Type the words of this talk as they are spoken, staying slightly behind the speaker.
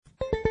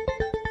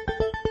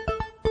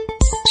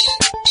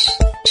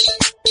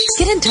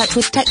in touch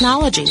with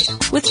technology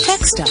with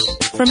Tech Stuff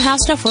from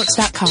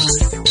HowStuffWorks.com.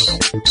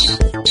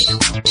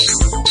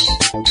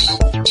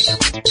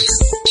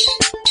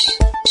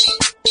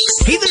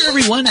 Hey there,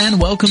 everyone,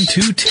 and welcome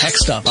to Tech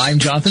Stuff. I'm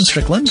Jonathan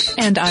Strickland.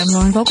 And I'm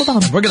Lauren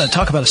Vogelbaum. We're going to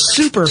talk about a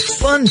super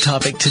fun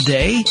topic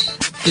today.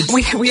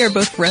 We are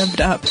both revved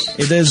up.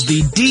 It is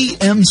the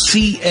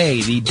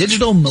DMCA, the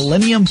Digital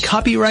Millennium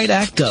Copyright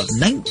Act of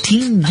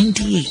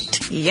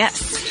 1998.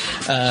 Yes.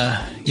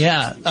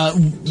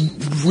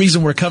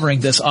 Reason we're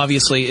covering this,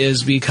 obviously,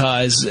 is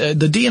because the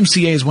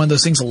DMCA is one of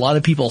those things a lot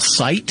of people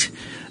cite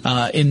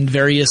in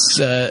various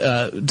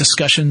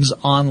discussions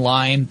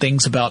online,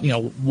 things about,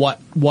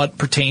 what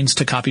pertains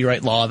to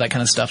copyright law, that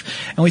kind of stuff.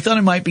 And we thought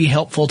it might be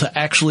helpful to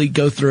actually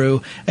go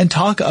through and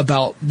talk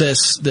about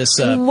this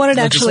what it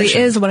actually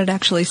is, what it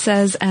actually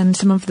says, and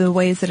some of the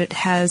ways that it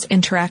has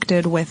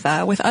interacted with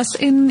us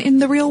in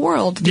the real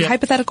world, the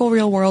hypothetical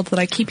real world that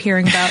I keep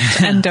hearing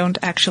about and don't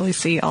actually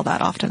see all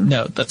that often.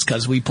 No, that's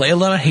because we play a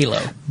lot of Halo.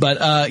 But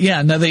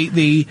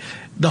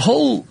the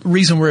whole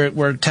reason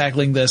we're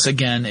tackling this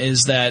again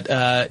is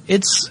that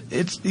it's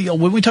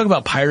when we talk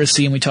about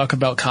piracy and we talk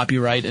about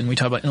copyright and we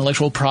talk about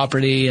intellectual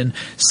property and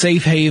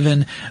safe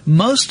haven,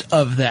 most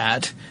of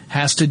that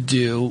has to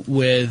do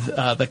with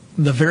the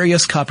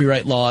various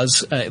copyright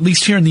laws. At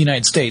least here in the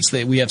United States,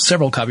 we have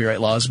several copyright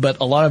laws, but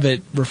a lot of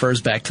it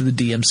refers back to the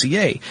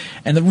DMCA.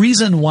 And the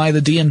reason why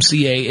the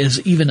DMCA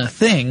is even a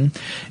thing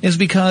is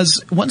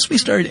because once we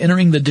started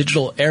entering the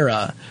digital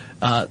era,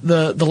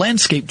 the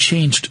landscape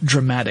changed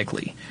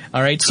dramatically.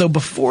 All right. So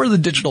before the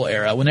digital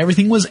era, when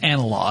everything was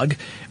analog,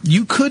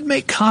 you could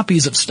make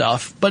copies of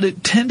stuff, but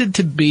it tended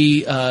to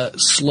be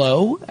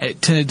slow.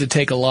 It tended to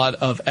take a lot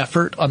of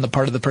effort on the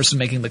part of the person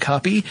making the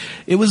copy.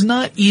 It was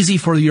not easy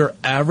for your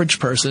average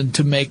person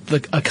to make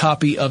a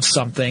copy of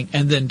something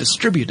and then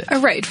distribute it.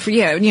 Right.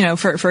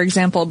 For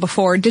example,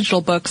 before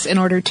digital books, in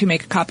order to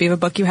make a copy of a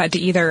book, you had to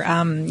either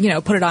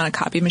put it on a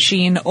copy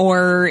machine,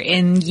 or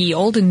in ye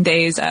olden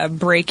days,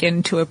 break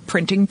into a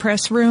printing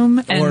press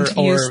room and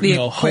use the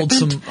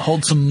equipment.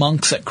 hold some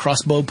monks at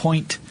crossbow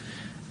point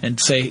and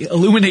say,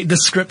 illuminate the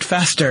script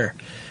faster.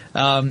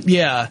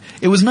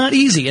 It was not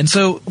easy. And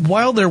so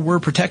while there were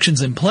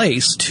protections in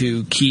place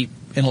to keep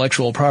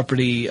intellectual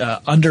property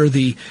under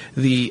the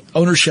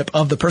ownership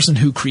of the person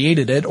who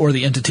created it or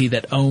the entity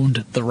that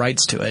owned the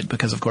rights to it,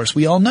 because of course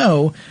we all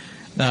know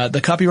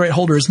the copyright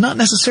holder is not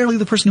necessarily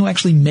the person who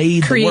actually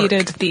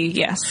created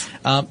the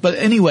work. But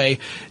anyway,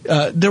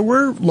 there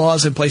were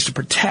laws in place to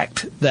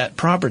protect that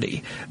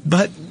property.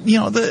 But,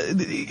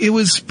 it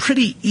was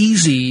pretty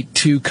easy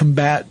to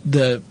combat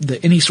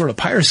any sort of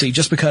piracy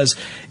just because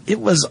it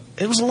was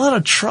a lot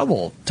of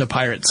trouble to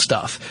pirate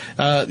stuff.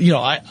 I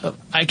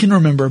can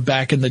remember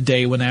back in the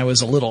day when I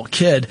was a little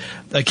kid,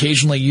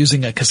 occasionally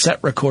using a cassette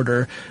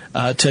recorder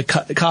to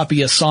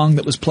copy a song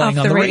that was playing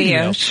on the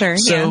radio. Sure.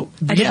 So,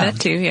 I did that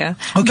too. Yeah.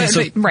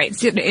 Okay.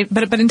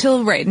 But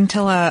until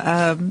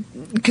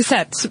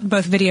cassettes,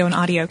 both video and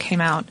audio, came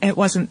out, it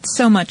wasn't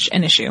so much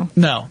an issue.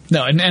 No.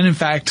 And in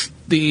fact,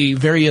 the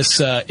various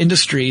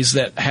industries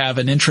that have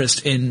an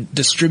interest in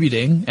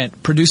distributing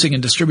and producing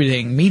and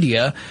distributing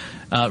media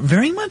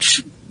very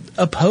much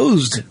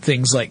opposed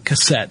things like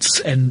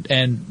cassettes and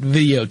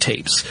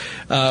videotapes.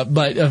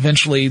 But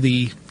eventually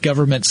the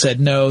government said,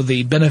 no,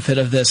 the benefit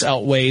of this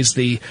outweighs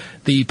the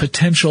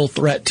potential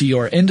threat to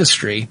your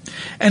industry.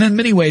 And in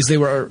many ways they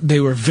were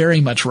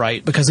very much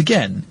right, because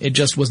again, it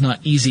just was not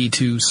easy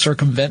to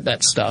circumvent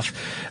that stuff.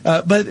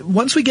 But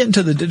once we get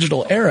into the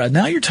digital era,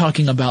 now you're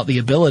talking about the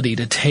ability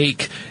to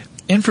take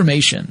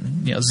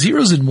information,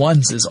 zeros and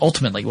ones is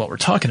ultimately what we're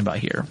talking about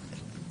here.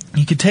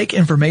 You could take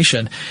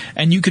information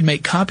and you could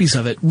make copies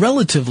of it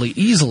relatively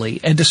easily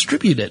and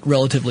distribute it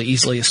relatively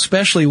easily,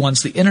 especially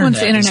once the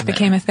internet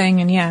became a thing.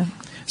 And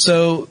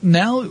So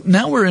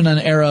now we're in an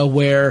era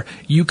where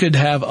you could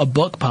have a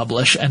book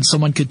published and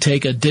someone could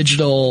take a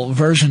digital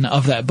version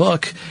of that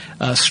book,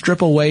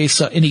 strip away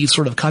any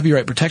sort of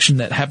copyright protection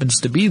that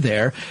happens to be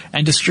there,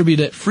 and distribute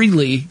it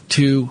freely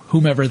to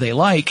whomever they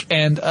like.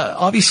 And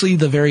obviously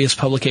the various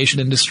publication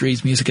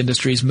industries, music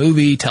industries,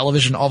 movie,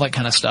 television, all that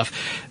kind of stuff,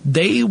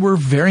 they were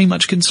very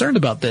much concerned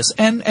about this,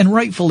 and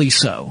rightfully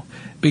so.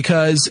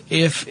 Because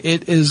if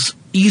it is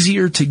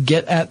easier to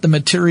get at the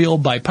material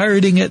by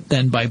pirating it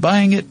than by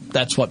buying it,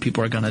 that's what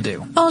people are going to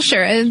do. Oh,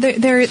 sure.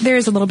 There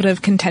is a little bit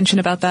of contention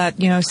about that.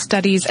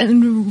 Studies,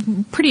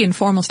 and pretty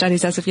informal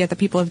studies as of yet, that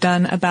people have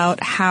done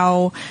about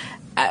how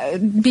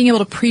being able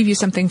to preview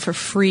something for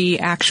free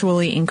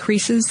actually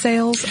increases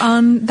sales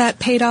on that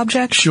paid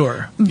object.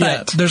 Sure.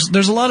 But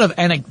there's a lot of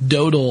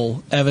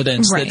anecdotal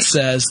evidence that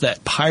says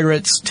that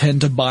pirates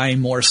tend to buy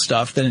more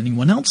stuff than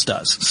anyone else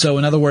does. So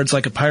in other words,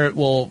 like a pirate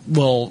will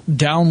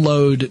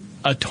download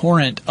a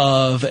torrent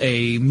of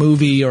a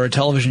movie or a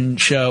television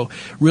show,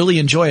 really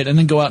enjoy it, and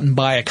then go out and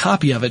buy a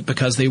copy of it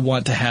because they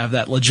want to have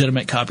that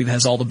legitimate copy that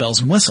has all the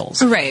bells and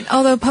whistles. Right.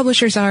 Although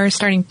publishers are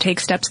starting to take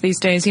steps these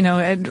days,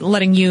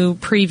 letting you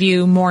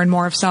preview more and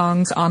more of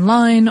songs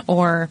online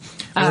or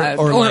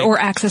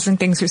accessing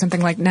things through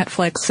something like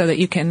Netflix so that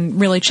you can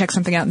really check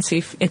something out and see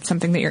if it's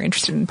something that you're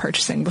interested in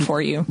purchasing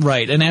before you.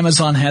 Right. And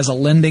Amazon has a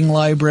lending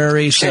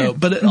library. Sure.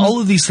 But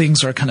all of these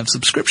things are kind of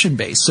subscription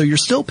based. So you're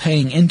still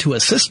paying into a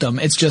system.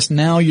 It's just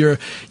now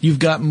you've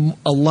got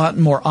a lot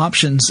more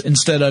options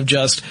instead of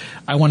just,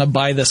 I want to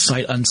buy this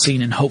sight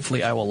unseen and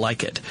hopefully I will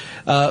like it.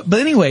 But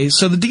anyway,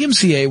 so the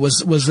DMCA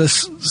was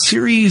this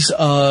series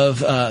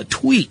of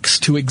tweaks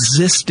to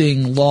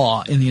existing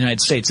law in the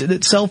United States. It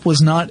itself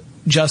was not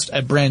just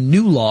a brand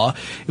new law.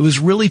 It was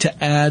really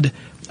to add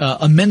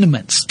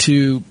amendments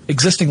to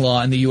existing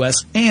law in the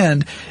U.S.,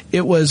 and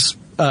it was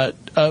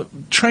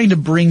trying to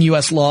bring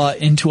U.S. law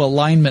into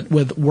alignment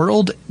with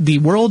the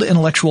World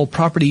Intellectual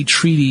Property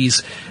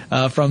Treaties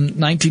from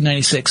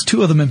 1996,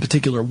 two of them in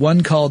particular,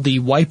 one called the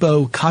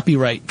WIPO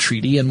Copyright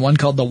Treaty and one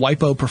called the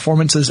WIPO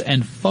Performances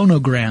and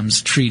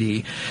Phonograms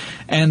Treaty.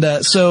 And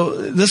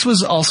so this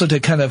was also to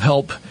kind of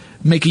help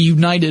make a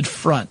united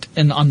front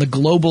and on the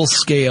global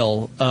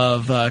scale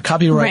of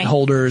copyright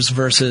holders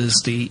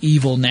versus the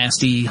evil,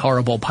 nasty,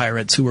 horrible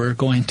pirates who were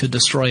going to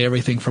destroy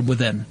everything from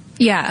within.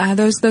 Yeah,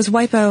 those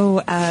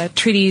WIPO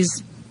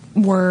treaties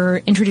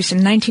were introduced in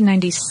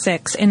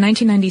 1996. In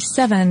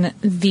 1997,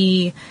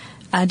 the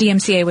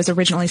DMCA was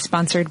originally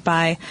sponsored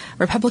by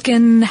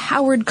Republican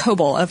Howard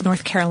Coble of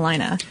North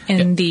Carolina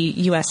in the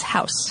U.S.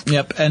 House.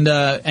 Yep, and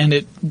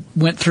it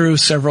went through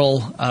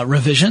several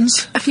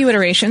revisions. A few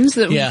iterations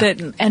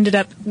that ended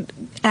up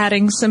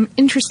adding some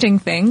interesting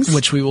things.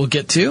 Which we will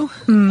get to.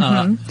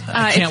 Mm-hmm.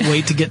 I can't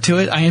wait to get to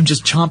it. I am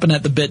just chomping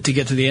at the bit to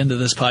get to the end of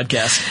this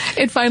podcast.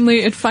 It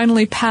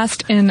finally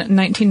passed in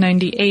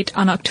 1998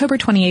 on October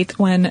 28th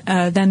when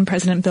then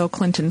President Bill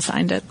Clinton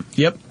signed it.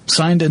 Yep,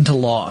 signed into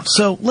law.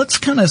 So let's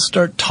kind of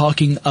start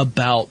talking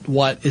about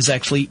what is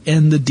actually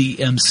in the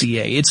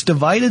DMCA. It's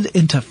divided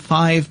into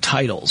 5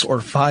 titles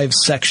or 5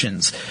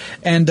 sections.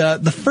 And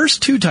the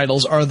first 2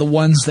 titles are the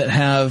ones that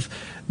have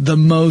the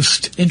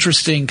most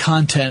interesting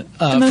content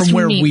from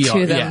where we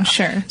are. Them,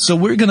 sure. So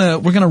we're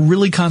gonna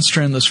really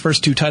concentrate on those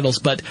first 2 titles,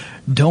 but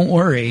don't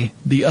worry,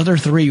 the other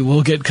 3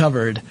 will get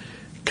covered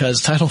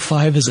because Title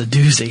 5 is a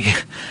doozy.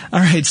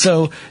 All right,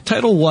 so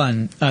Title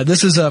 1,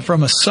 this is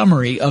from a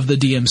summary of the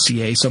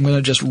DMCA, so I'm going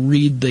to just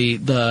read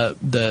the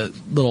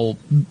little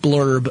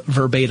blurb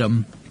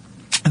verbatim.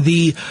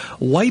 The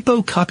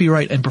WIPO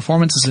Copyright and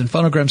Performances and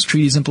Phonograms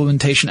Treaties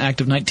Implementation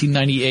Act of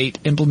 1998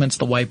 implements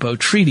the WIPO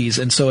treaties,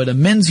 and so it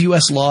amends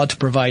U.S. law to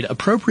provide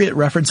appropriate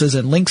references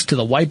and links to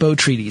the WIPO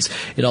treaties.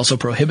 It also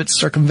prohibits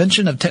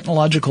circumvention of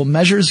technological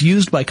measures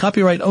used by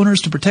copyright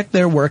owners to protect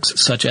their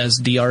works, such as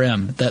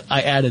DRM. That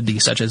I added the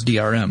such as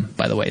DRM,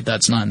 by the way.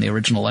 That's not in the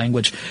original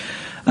language.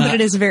 But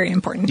it is very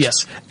important.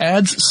 Yes.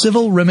 Adds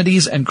civil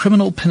remedies and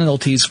criminal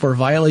penalties for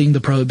violating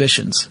the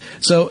prohibitions.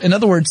 So, in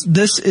other words,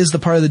 this is the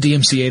part of the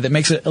DMCA that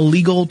makes it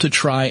illegal to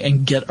try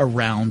and get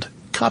around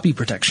copy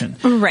protection.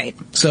 Right.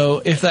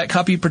 So, if that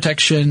copy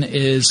protection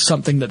is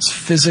something that's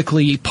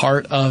physically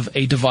part of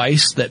a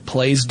device that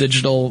plays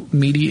digital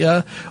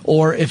media,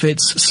 or if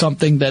it's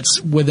something that's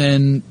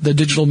within the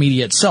digital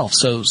media itself,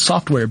 so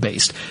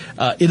software-based,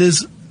 it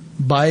is,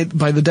 by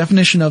the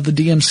definition of the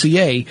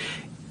DMCA,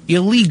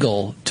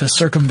 illegal to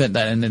circumvent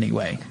that in any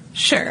way.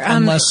 Sure.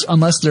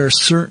 Unless there are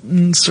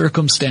certain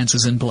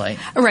circumstances in play.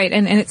 Right,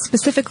 and it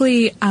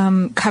specifically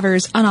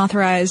covers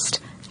unauthorized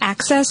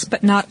access,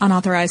 but not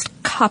unauthorized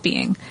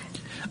copying.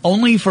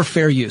 Only for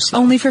fair use, though.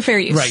 Only for fair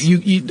use.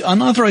 Right.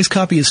 Unauthorized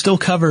copy is still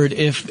covered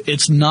if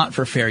it's not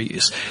for fair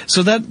use.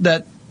 So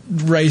that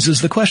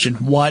raises the question,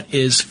 what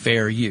is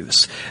fair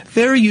use?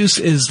 Fair use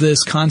is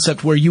this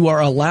concept where you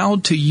are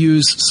allowed to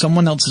use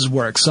someone else's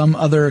work, some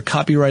other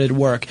copyrighted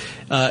work,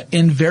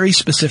 in very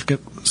specific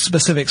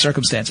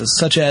circumstances,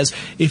 such as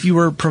if you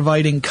were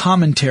providing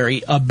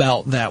commentary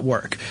about that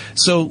work.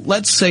 So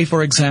let's say,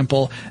 for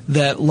example,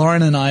 that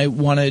Lauren and I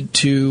wanted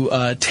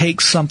to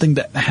take something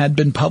that had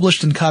been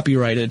published and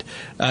copyrighted,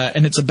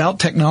 and it's about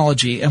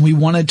technology, and we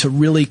wanted to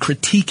really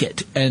critique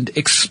it and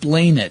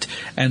explain it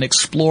and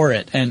explore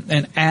it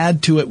and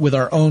add to it with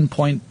our own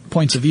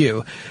points of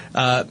view,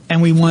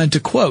 and we wanted to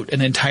quote an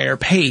entire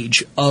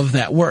page of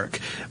that work.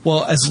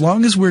 Well, as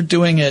long as we're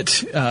doing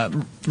it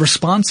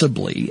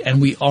responsibly and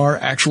we are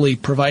actually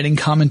providing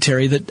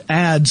commentary that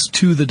adds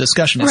to the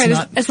discussion. It's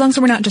right, as long as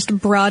we're not just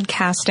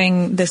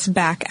broadcasting this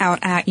back out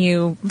at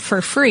you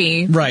for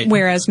free, right,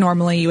 whereas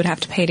normally you would have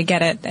to pay to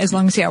get it, as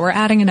long as, we're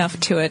adding enough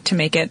to it to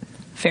make it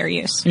fair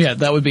use. Yeah,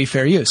 that would be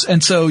fair use.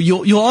 And so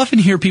you'll often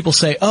hear people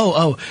say,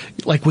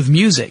 like with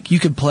music, you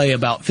could play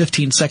about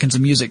 15 seconds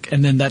of music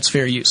and then that's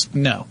fair use.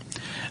 No.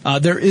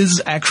 There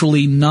is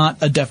actually not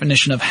a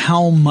definition of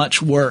how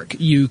much work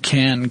you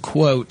can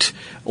quote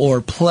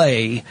or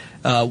play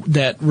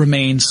that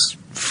remains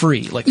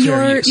free, like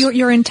fair use.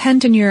 Your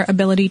intent and your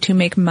ability to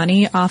make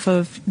money off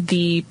of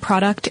the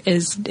product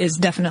is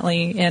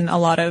definitely in a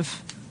lot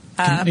of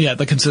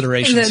the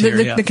considerations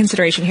here. The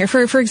consideration here.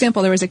 For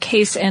example, there was a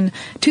case in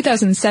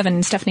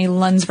 2007, Stephanie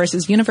Lunds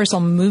versus Universal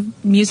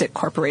Music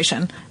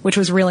Corporation, which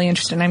was really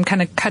interesting. I'm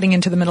kind of cutting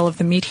into the middle of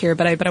the meat here,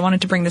 but I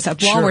wanted to bring this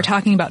up while we're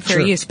talking about fair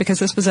use, because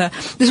this was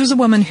a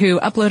woman who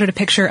uploaded a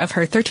picture of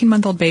her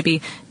 13-month-old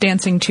baby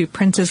dancing to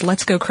Prince's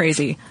 "Let's Go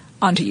Crazy"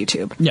 onto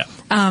YouTube. Yeah,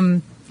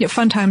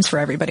 fun times for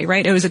everybody,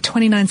 right? It was a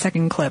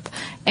 29-second clip,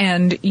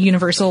 and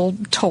Universal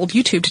told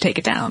YouTube to take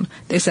it down.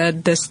 They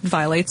said this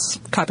violates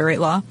copyright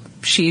law.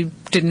 She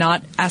did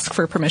not ask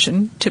for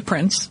permission to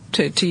Prince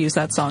to use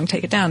that song.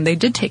 Take it down. They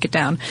did take it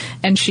down,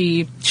 and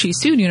she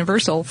sued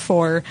Universal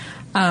for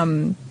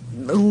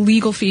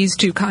legal fees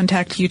to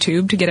contact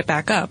YouTube to get it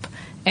back up,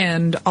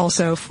 and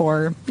also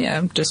for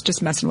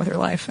just messing with her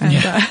life. And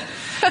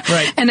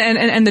right.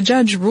 And the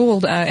judge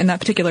ruled in that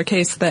particular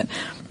case that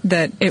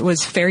it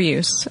was fair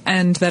use,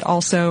 and that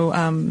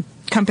also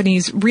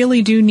companies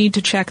really do need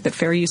to check that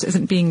fair use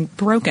isn't being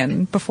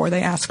broken before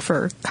they ask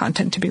for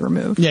content to be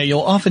removed. Yeah,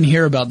 you'll often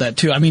hear about that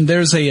too. I mean,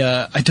 there's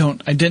I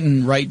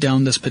didn't write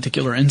down this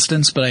particular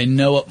instance, but I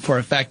know for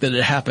a fact that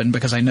it happened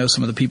because I know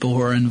some of the people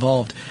who are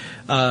involved.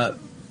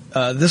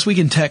 This Week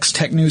in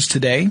Tech News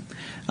Today,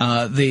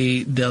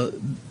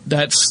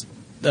 that's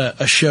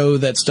a show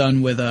that's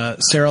done with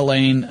Sarah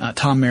Lane,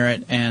 Tom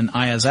Merritt, and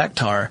Ayaz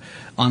Akhtar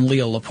on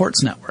Leo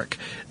Laporte's network.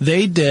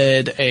 They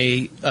did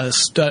a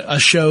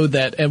show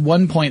that at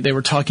one point they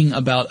were talking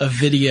about a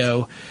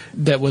video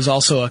that was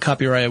also a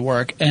copyrighted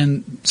work,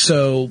 and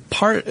so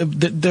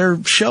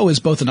their show is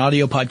both an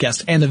audio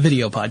podcast and a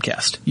video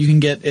podcast. You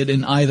can get it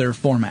in either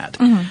format.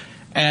 Mm-hmm.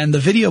 And the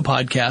video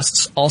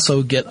podcasts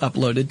also get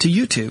uploaded to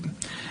YouTube.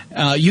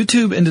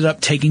 YouTube ended up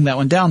taking that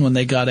one down when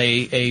they got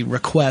a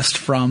request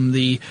from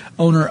the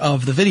owner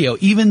of the video,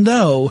 even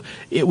though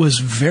it was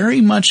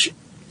very much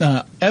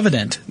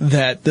evident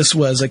that this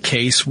was a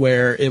case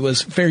where it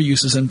was fair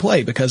uses in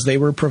play because they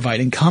were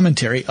providing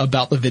commentary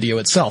about the video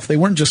itself. They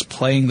weren't just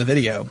playing the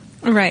video.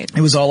 Right.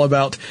 It was all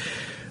about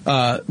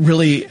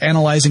really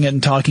analyzing it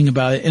and talking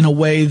about it in a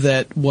way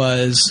that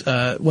was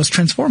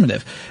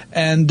transformative.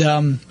 And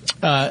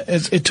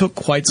it took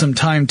quite some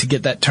time to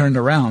get that turned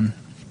around.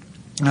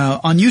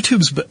 On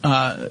YouTube's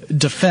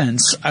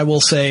defense, I will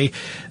say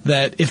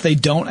that if they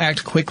don't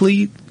act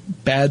quickly,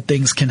 bad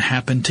things can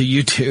happen to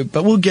YouTube.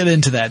 But we'll get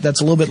into that.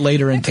 That's a little bit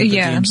later into the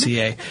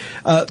DMCA.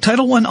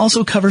 Title I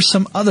also covers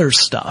some other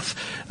stuff.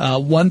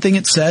 One thing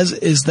it says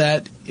is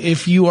that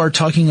if you are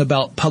talking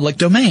about public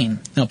domain,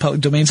 now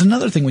public domain is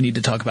another thing we need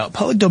to talk about.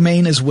 Public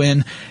domain is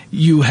when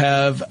you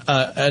have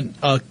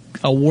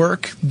a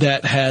work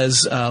that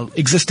has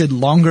existed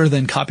longer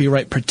than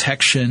copyright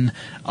protection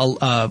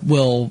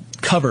will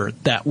cover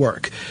that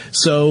work.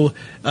 So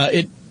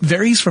it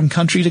varies from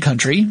country to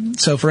country.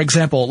 So, for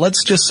example,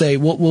 let's just say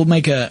we'll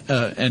make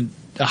a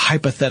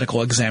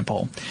hypothetical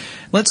example.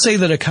 Let's say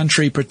that a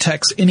country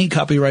protects any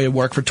copyrighted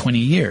work for 20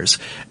 years.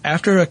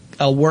 After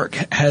a work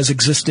has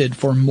existed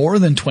for more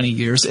than 20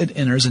 years, it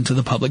enters into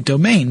the public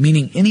domain,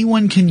 meaning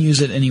anyone can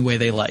use it any way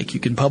they like. You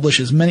can publish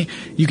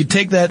you could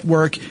take that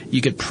work,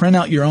 you could print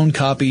out your own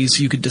copies,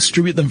 you could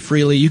distribute them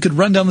freely, you could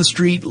run down the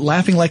street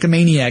laughing like a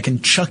maniac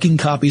and chucking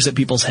copies at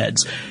people's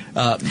heads.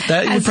 That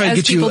would probably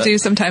get you. As people do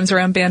sometimes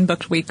around Banned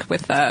Book Week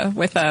with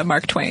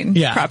Mark Twain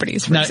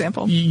properties, for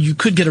example. You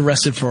could get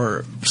arrested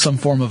for some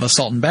form of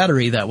assault and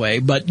battery that way,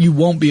 but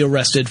you won't be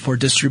arrested for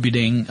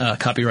distributing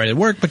copyrighted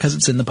work because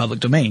it's in the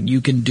public domain.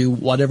 You can do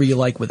whatever you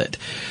like with it.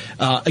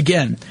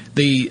 Again,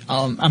 the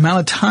amount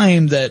of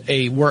time that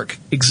a work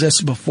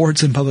exists before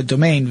it's in public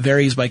domain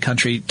varies by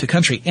country to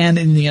country. And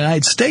in the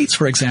United States,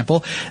 for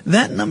example,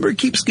 that number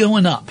keeps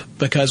going up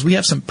because we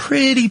have some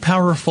pretty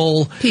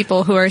powerful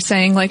people who are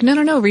saying, like,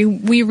 no,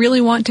 we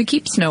really want to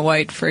keep Snow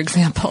White, for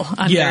example,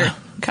 under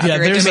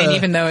copyright domain,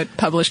 even though it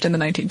published in the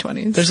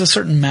 1920s. There's a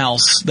certain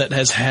mouse that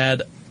has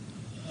had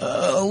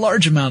a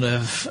large amount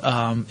of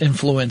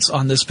influence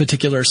on this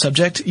particular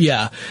subject.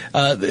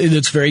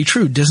 It's very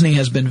true. Disney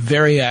has been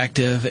very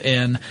active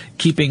in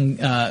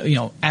keeping,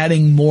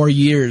 adding more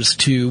years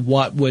to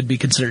what would be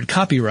considered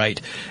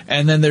copyright.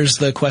 And then there's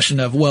the question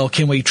of, well,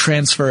 can we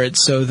transfer it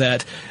so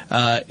that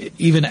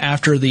even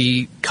after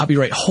the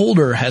copyright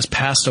holder has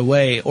passed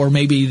away, or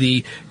maybe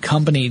the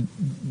company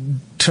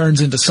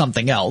turns into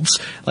something else,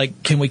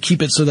 like, can we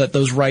keep it so that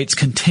those rights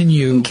can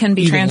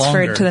be transferred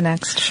longer? To the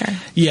next, sure.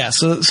 Yeah,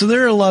 so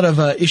there are a lot of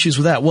issues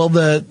with that. Well,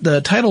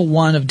 the Title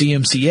I of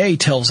DMCA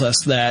tells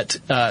us that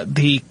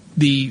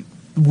the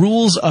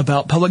rules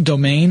about public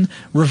domain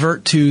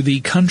revert to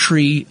the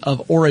country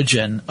of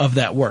origin of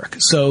that work.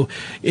 So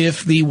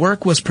if the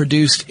work was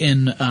produced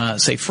in,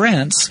 say,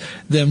 France,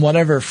 then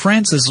whatever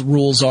France's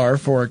rules are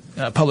for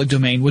public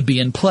domain would be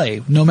in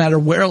play, no matter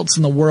where else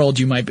in the world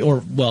you might be,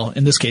 or, well,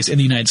 in this case, in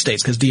the United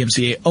States, because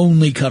DMCA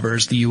only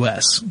covers the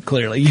U.S.,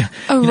 clearly.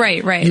 Oh,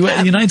 right.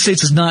 The United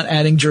States is not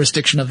adding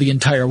jurisdiction of the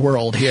entire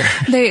world here.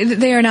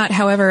 They are not.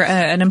 However,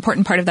 an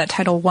important part of that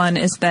Title I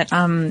is that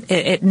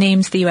it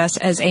names the U.S.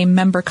 as a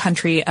member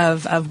country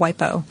of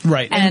WIPO.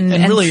 Right. And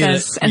really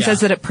says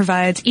that it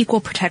provides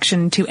equal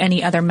protection to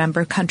any other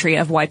member country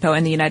of WIPO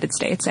in the United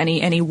States,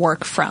 any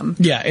work from.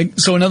 Yeah.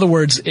 So in other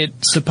words,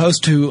 it's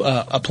supposed to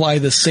apply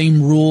the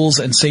same rules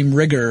and same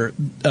rigor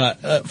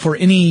for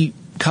any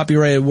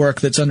copyrighted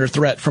work that's under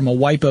threat from a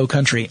WIPO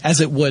country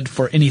as it would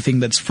for anything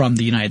that's from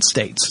the United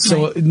States.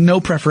 So no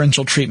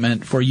preferential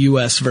treatment for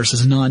U.S.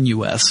 versus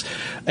non-U.S.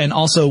 And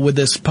also with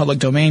this public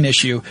domain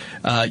issue,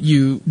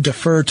 you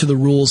defer to the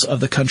rules of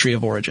the country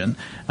of origin.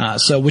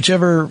 So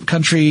whichever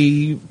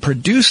country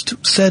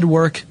produced said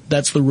work,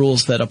 that's the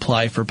rules that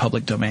apply for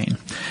public domain.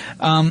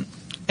 And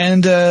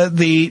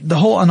the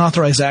whole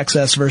unauthorized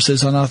access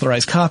versus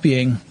unauthorized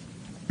copying,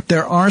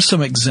 there are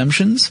some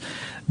exemptions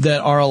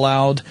that are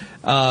allowed,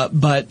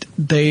 but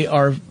they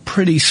are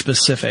pretty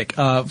specific.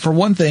 For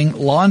one thing,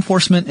 law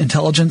enforcement,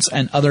 intelligence,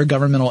 and other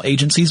governmental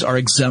agencies are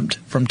exempt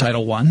from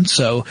Title I.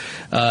 So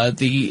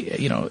the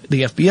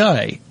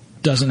FBI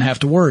doesn't have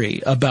to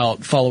worry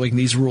about following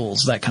these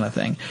rules, that kind of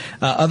thing.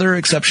 Other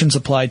exceptions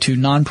apply to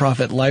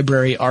nonprofit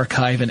library,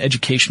 archive, and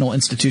educational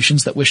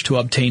institutions that wish to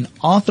obtain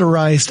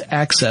authorized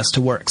access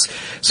to works.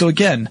 So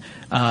again,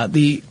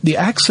 the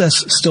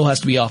access still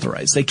has to be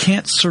authorized. They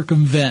can't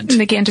circumvent.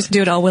 They can't just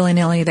do it all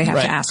willy-nilly. They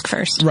have to ask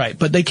first. Right.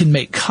 But they can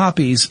make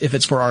copies if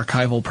it's for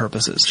archival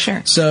purposes.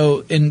 Sure.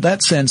 So in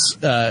that sense,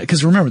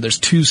 because remember, there's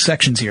two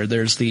sections here.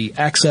 There's the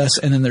access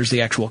and then there's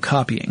the actual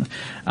copying.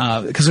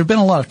 Because there have been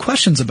a lot of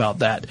questions about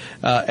that.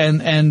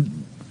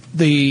 And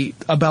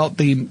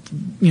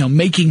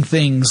making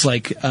things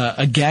like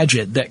a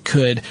gadget that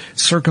could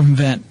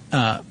circumvent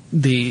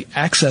the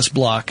access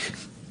block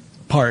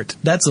part,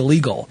 that's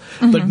illegal.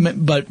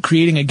 Mm-hmm. But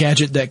creating a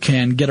gadget that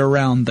can get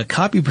around the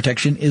copy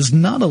protection is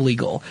not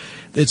illegal.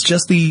 It's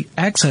just the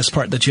access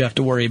part that you have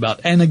to worry about.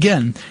 And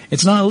again,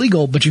 it's not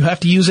illegal, but you have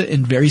to use it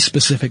in very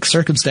specific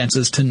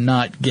circumstances to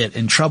not get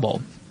in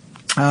trouble.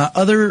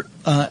 Other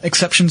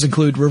exceptions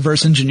include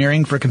reverse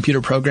engineering for computer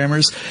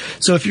programmers.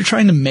 So if you're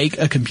trying to make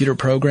a computer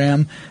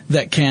program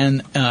that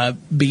can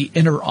be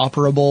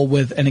interoperable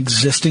with an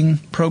existing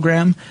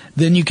program,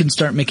 then you can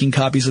start making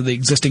copies of the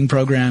existing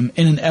program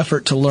in an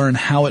effort to learn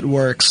how it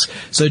works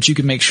so that you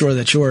can make sure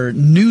that your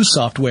new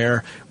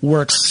software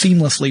works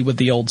seamlessly with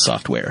the old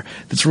software.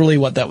 That's really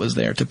what that was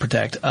there to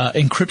protect.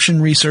 Encryption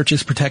research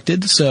is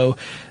protected. So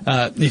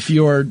if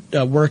your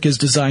work is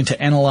designed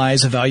to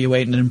analyze,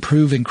 evaluate, and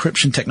improve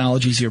encryption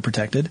technologies, you're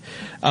protected.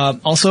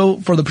 Also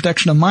for the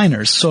protection of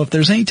minors. So if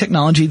there's any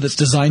technology that's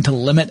designed to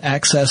limit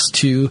access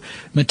to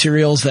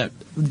materials that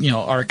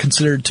are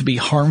considered to be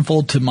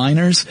harmful to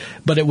minors,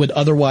 but it would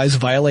otherwise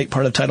violate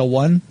part of Title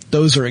I,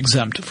 those are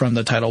exempt from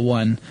the Title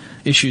I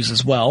issues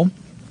as well.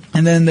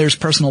 And then there's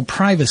personal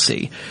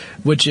privacy,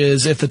 which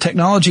is if the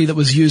technology that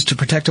was used to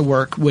protect a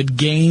work would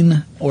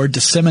gain or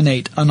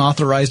disseminate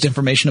unauthorized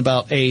information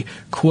about a,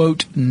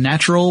 quote,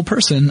 natural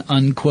person,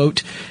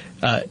 unquote,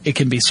 it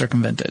can be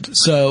circumvented.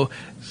 So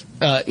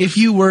if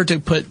you were to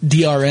put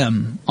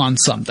DRM on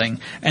something,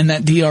 and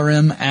that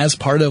DRM as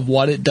part of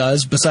what it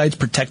does, besides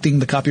protecting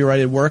the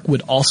copyrighted work,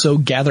 would also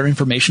gather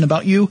information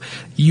about you,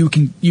 you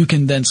can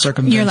then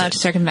circumvent. You're allowed to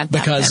circumvent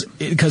that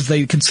because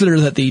they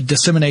consider that the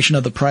dissemination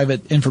of the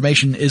private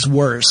information is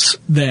worse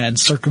than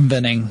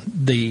circumventing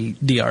the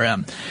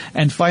DRM.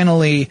 And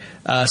finally,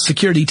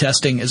 security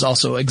testing is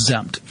also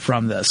exempt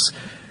from this.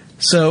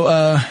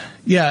 So,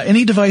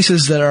 any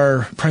devices that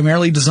are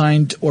primarily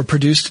designed or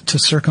produced to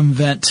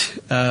circumvent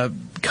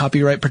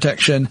copyright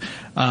protection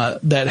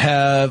that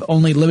have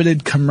only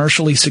limited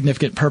commercially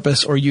significant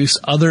purpose or use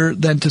other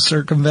than to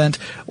circumvent,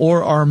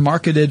 or are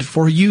marketed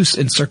for use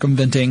in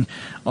circumventing,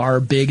 are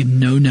big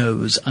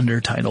no-nos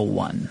under Title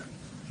I.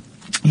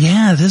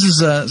 Yeah, this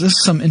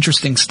is some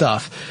interesting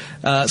stuff.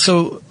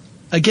 So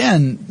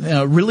again,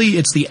 really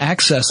it's the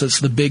access that's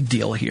the big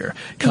deal here.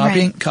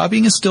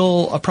 Copying is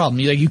still a problem.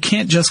 You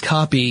can't just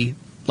copy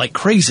like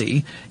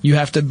crazy. You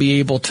have to be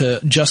able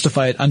to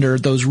justify it under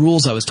those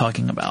rules I was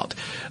talking about.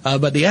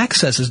 But the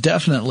access is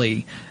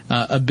definitely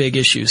a big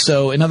issue.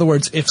 So in other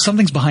words, if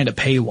something's behind a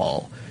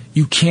paywall,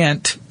 you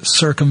can't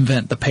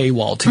circumvent the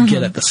paywall to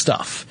get at the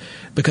stuff,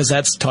 because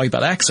that's talking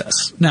about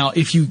access. Now,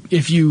 if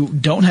you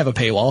don't have a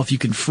paywall, if you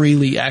can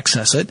freely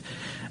access it,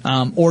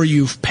 or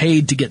you've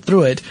paid to get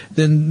through it,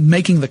 then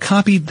making the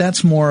copy,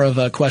 that's more of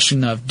a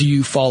question of, do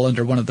you fall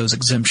under one of those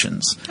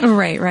exemptions?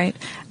 Right.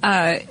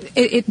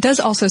 It does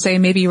also say,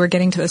 maybe you were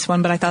getting to this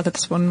one, but I thought that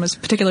this one was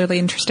particularly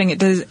interesting.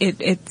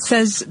 It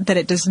says that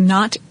it does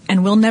not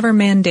and will never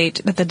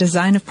mandate that the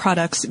design of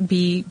products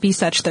be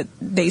such that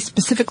they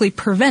specifically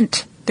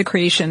prevent the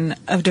creation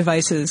of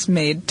devices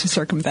made to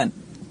circumvent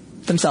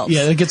themselves.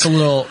 Yeah, it gets a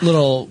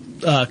little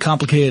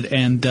complicated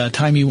and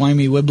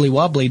timey-wimey,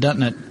 wibbly-wobbly,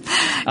 doesn't it?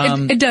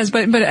 It does,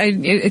 but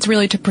it's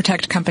really to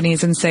protect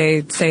companies and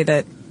say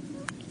that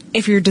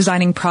if you're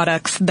designing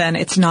products, then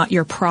it's not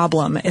your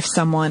problem if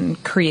someone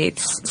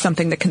creates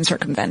something that can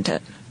circumvent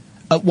it.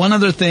 One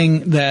other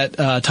thing that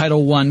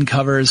Title I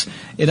covers,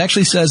 it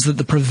actually says that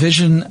the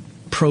provision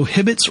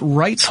prohibits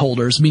rights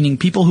holders, meaning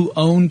people who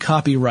own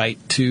copyright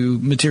to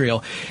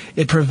material.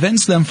 It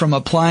prevents them from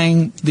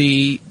applying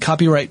the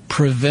copyright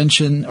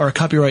prevention or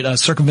copyright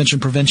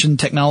circumvention prevention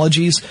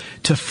technologies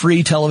to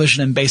free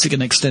television and basic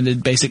and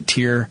extended basic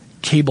tier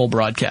cable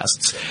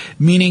broadcasts,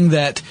 meaning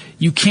that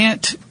you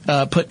can't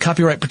put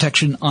copyright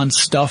protection on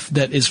stuff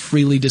that is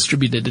freely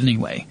distributed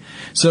anyway.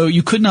 So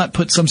you could not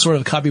put some sort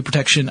of copy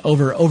protection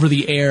over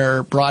the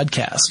air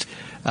broadcast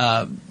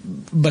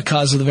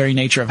because of the very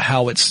nature of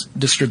how it's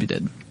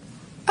distributed.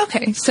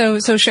 Okay, so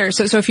sure.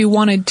 So if you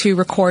wanted to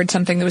record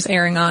something that was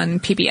airing on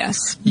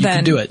PBS, then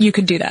could do it. You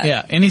could do that.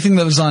 Yeah, anything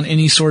that was on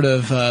any sort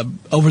of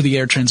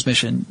over-the-air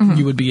transmission,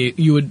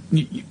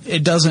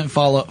 it doesn't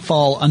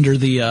fall under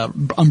the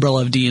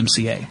umbrella of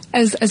DMCA.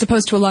 As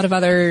opposed to a lot of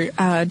other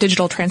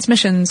digital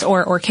transmissions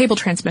or cable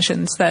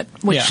transmissions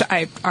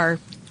are.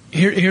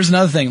 Here's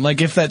another thing.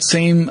 Like if that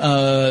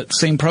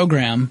same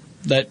program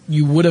that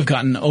you would have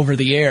gotten over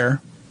the air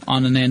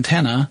on an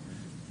antenna,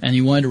 and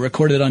you wanted to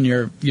record it on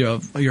your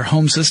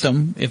home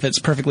system, if it's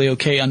perfectly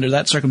okay under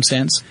that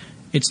circumstance,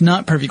 it's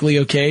not perfectly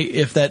okay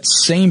if that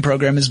same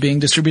program is being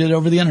distributed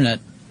over the internet.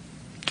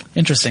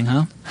 Interesting,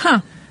 huh?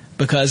 Huh.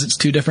 Because it's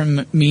two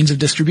different means of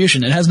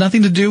distribution. It has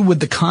nothing to do with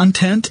the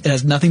content. It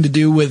has nothing to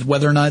do with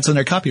whether or not it's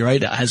under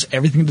copyright. It has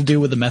everything to do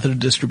with the method of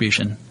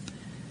distribution.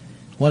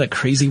 What a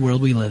crazy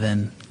world we live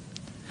in.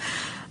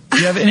 Do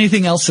you have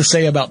anything else to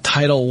say about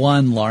Title I,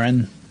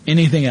 Lauren?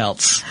 Anything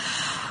else?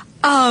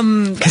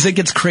 Because it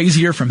gets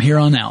crazier from here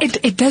on out.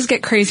 It does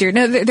get crazier.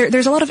 No,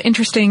 there's a lot of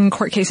interesting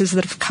court cases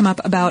that have come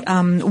up about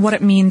what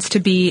it means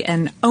to be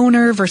an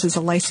owner versus a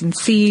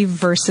licensee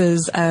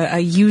versus a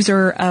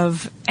user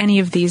of any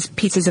of these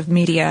pieces of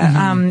media.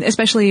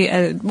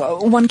 Especially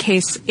one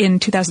case in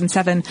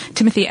 2007,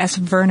 Timothy S.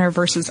 Werner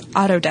versus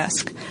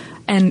Autodesk.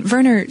 And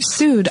Werner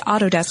sued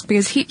Autodesk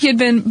because he had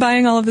been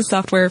buying all of the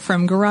software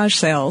from garage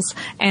sales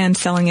and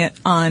selling it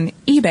on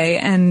eBay.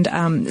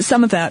 And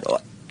some of that,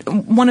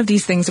 one of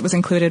these things that was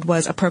included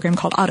was a program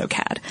called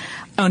AutoCAD,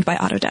 owned by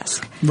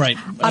Autodesk. Right.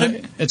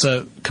 It's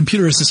a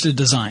computer-assisted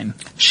design.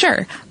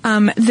 Sure.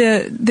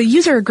 The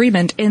user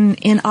agreement in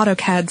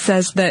AutoCAD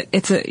says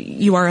that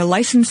you are a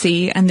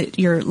licensee and that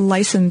your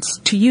license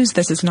to use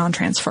this is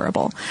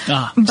non-transferable.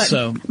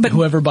 But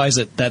whoever buys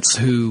it, that's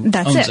who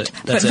owns it.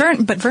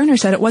 But Werner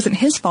said it wasn't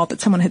his fault that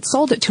someone had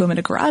sold it to him at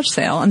a garage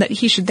sale and that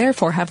he should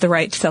therefore have the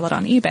right to sell it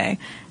on eBay.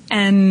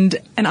 And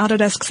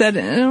Autodesk said,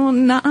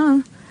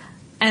 nuh-uh.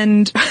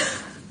 And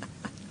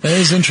that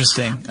is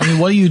interesting. I mean,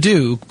 what do you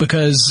do?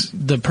 Because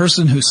the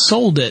person who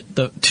sold it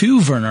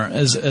to Werner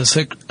is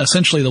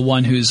essentially the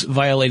one who's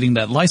violating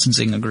that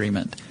licensing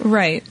agreement.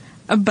 Right.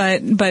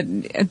 But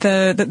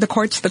the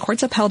courts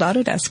upheld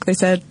Autodesk.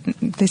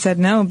 They said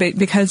no,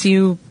 because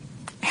you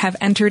have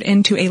entered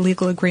into a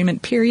legal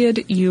agreement,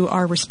 period, you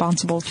are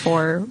responsible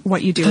for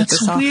what you do with the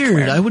software. That's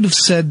weird. I would have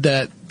said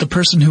that the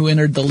person who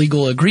entered the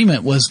legal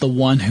agreement was the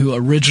one who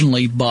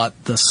originally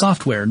bought the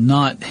software,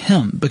 not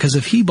him. Because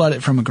if he bought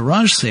it from a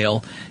garage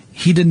sale,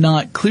 he did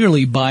not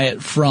clearly buy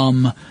it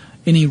from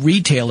any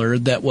retailer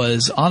that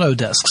was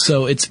Autodesk.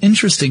 So it's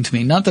interesting to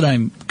me, not that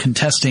I'm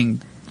contesting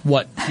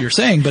what you're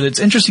saying, but it's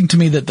interesting to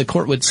me that the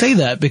court would say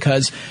that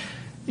because,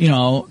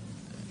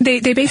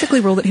 They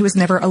basically ruled that he was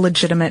never a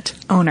legitimate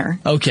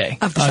owner. Okay.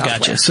 Of the software.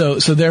 Gotcha.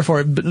 So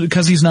therefore,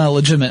 because he's not a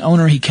legitimate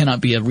owner, he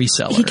cannot be a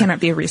reseller. He cannot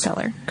be a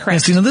reseller.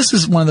 Correct. Yes, this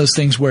is one of those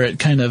things where it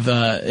kind of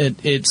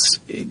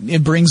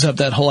it brings up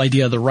that whole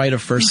idea of the right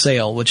of first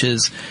sale, which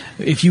is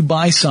if you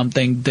buy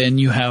something, then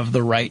you have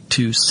the right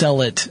to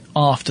sell it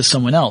off to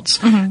someone else.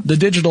 Mm-hmm. The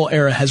digital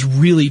era has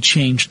really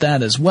changed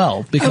that as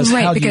well, because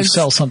how do you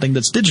sell something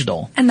that's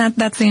digital? And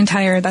that's the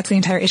entire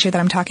issue that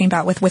I'm talking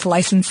about with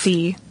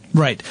licensee.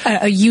 Right.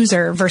 A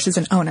user versus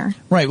an owner.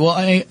 Right. Well,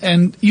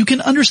 and you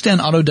can understand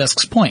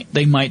Autodesk's point.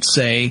 They might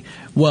say,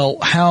 well,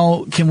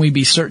 how can we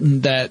be certain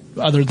that,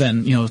 other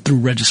than, through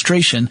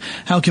registration,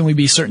 how can we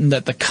be certain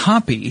that the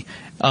copy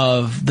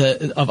of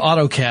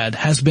AutoCAD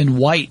has been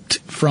wiped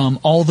from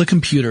all the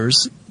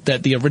computers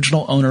that the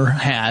original owner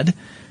had?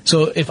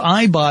 So if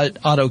I bought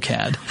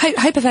AutoCAD.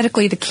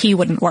 Hypothetically, the key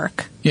wouldn't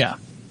work. Yeah.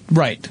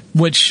 Right.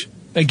 Which,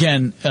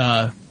 again,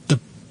 the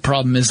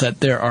problem is that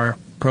there are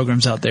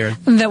programs out there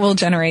that will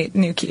generate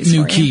new keys.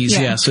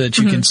 So that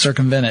you can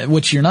circumvent it,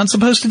 which you're not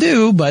supposed to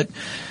do. But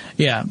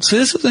yeah, so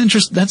this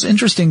is that's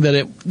interesting that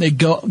it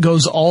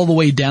goes all the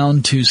way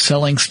down to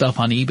selling stuff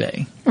on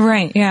eBay.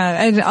 Right.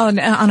 Yeah. And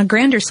on a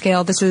grander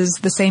scale, this is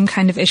the same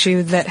kind of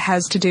issue that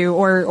has to do,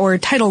 or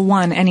Title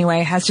I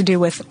anyway, has to do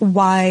with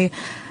why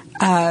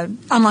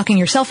unlocking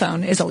your cell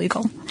phone is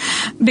illegal,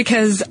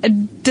 because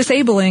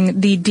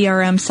disabling the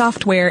DRM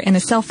software in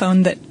a cell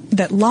phone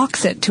that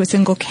locks it to a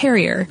single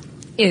carrier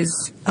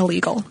is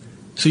illegal.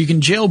 So you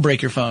can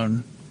jailbreak your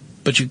phone,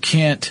 but you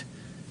cannot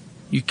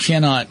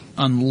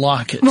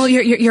unlock it. Well,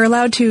 you're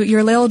allowed to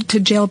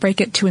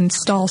jailbreak it to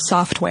install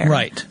software,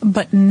 right?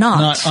 But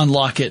not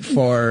unlock it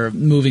for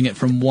moving it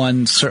from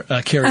one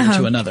carrier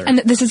to another. And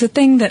this is a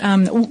thing that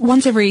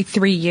once every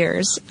 3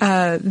 years,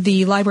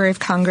 the Library of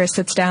Congress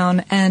sits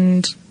down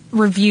and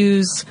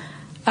reviews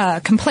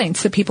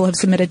complaints that people have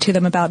submitted to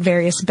them about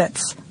various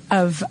bits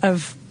of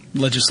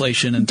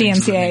legislation and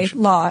DMCA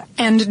law.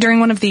 And during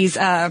one of these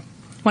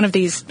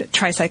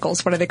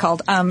tricycles, what are they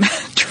called?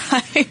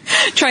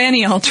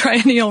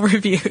 Triennial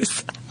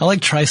reviews. I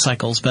like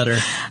tricycles better.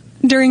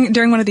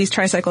 During one of these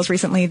tricycles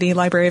recently, the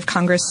Library of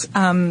Congress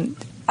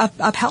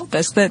upheld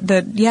this,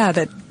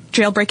 that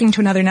jailbreaking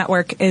to another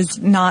network is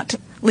not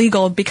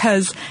legal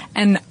because,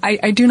 and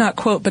I do not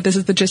quote, but this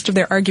is the gist of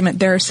their argument,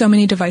 there are so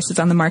many devices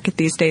on the market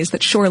these days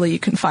that surely you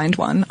can find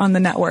one on the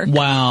network.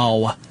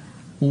 Wow.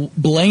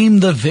 Blame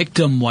the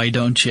victim, why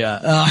don't you?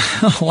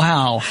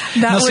 Wow.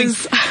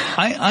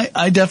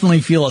 I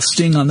definitely feel a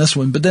sting on this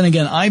one, but then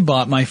again, I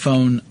bought my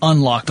phone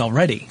unlocked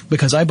already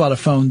because I bought a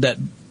phone that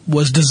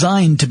was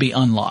designed to be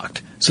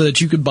unlocked so that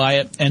you could buy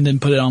it and then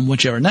put it on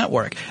whichever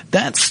network.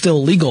 That's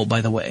still legal,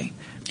 by the way.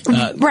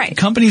 Right.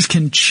 Companies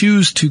can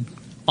choose to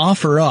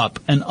offer up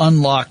an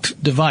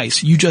unlocked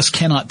device. You just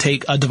cannot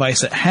take a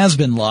device that has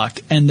been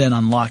locked and then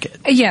unlock it.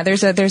 Yeah,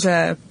 there's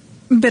a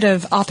bit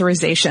of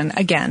authorization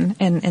again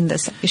in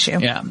this issue.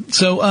 Yeah.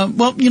 So,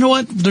 well, you know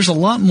what? There's a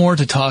lot more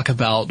to talk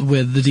about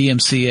with the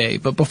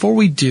DMCA, but before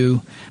we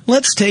do,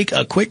 let's take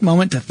a quick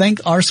moment to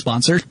thank our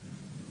sponsor.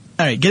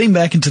 All right, getting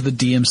back into the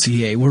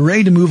DMCA, we're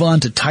ready to move on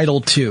to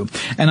Title II.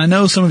 And I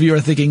know some of you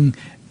are thinking,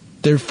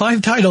 there are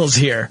 5 titles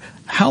here.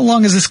 How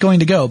long is this going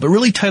to go? But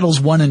really,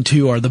 Titles 1 and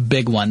 2 are the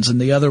big ones, and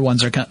the other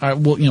ones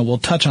we'll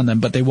touch on them,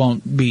 but they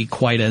won't be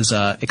quite as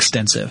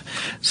extensive.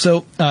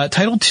 So,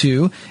 Title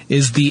 2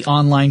 is the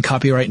Online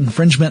Copyright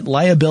Infringement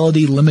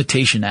Liability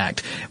Limitation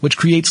Act, which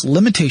creates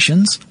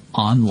limitations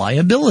on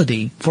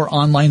liability for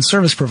online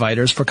service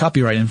providers for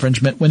copyright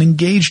infringement when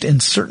engaged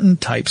in certain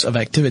types of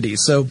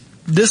activities. So,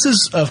 this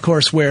is, of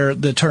course, where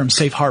the term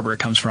safe harbor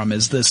comes from,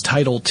 is this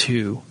Title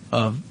 2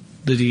 of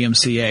the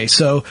DMCA.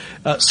 So,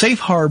 safe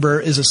harbor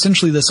is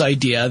essentially this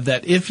idea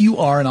that if you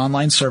are an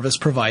online service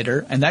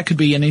provider, and that could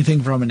be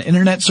anything from an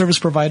internet service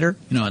provider,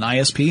 an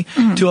ISP,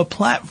 to a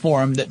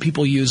platform that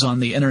people use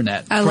on the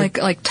internet. Like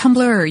Tumblr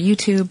or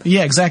YouTube.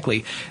 Yeah,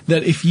 exactly.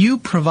 That if you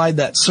provide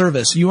that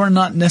service, you are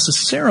not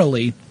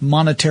necessarily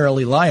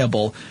monetarily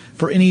liable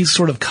for any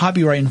sort of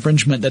copyright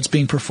infringement that's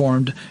being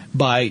performed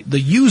by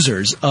the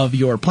users of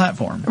your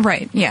platform.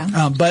 Right,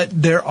 yeah. But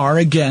there are,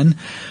 again,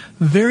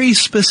 very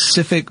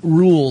specific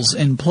rules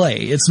in play.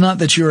 It's not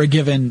that you're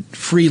given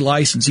free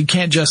license. You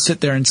can't just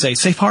sit there and say,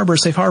 safe harbor,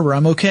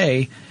 I'm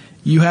okay.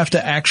 You have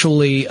to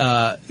actually,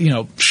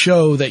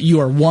 show that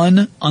you are,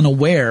 1,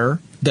 unaware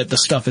that the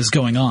stuff is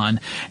going on,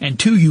 and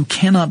 2, you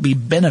cannot be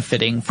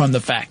benefiting from the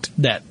fact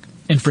that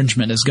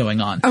infringement is going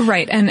on. Oh,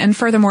 right. And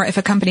furthermore, if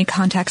a company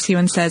contacts you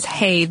and says,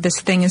 hey,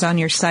 this thing is on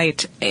your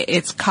site,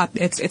 it's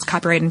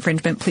copyright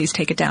infringement, please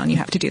take it down, you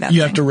have to do that.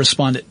 You have to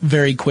respond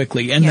very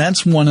quickly. And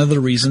that's one of the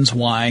reasons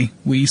why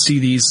we see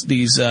these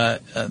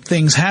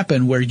things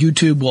happen where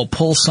YouTube will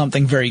pull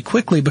something very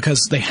quickly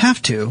because they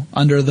have to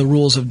under the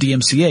rules of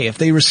DMCA. If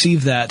they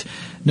receive that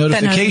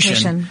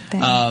notification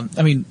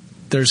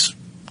there's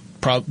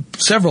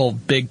several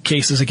big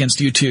cases against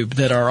YouTube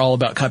that are all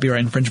about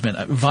copyright infringement.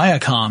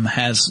 Viacom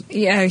has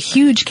a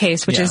huge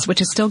case, which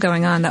is still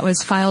going on. That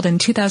was filed in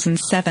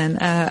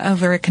 2007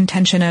 over a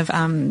contention of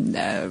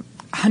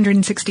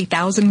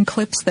 160,000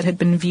 clips that had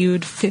been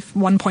viewed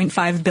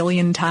 1.5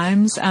 billion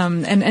times,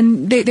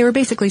 and they were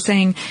basically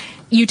saying,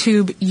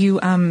 YouTube,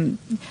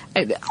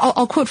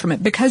 I'll quote from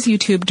it, because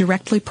YouTube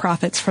directly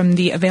profits from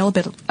the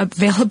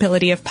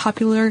availability of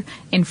popular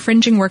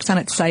infringing works on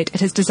its site, it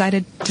has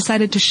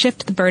decided to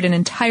shift the burden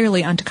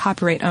entirely onto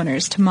copyright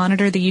owners to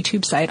monitor the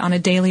YouTube site on a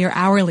daily or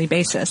hourly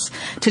basis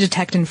to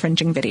detect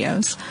infringing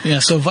videos. Yeah,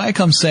 so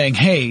Viacom's saying,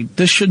 hey,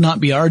 this should not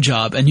be our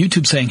job, and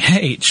YouTube saying,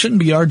 hey, it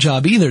shouldn't be our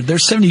job either.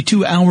 There's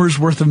 72 hours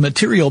worth of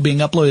material being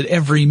uploaded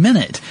every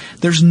minute.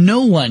 There's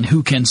no one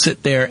who can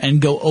sit there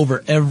and go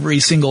over every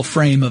single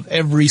frame of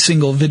every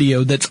single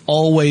video that's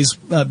always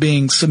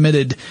being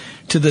submitted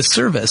to this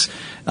service.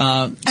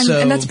 And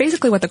that's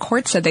basically what the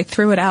court said. They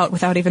threw it out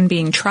without even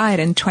being tried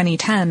in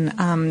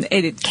 2010.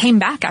 It came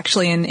back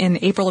actually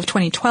in April of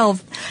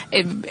 2012.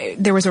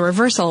 There was a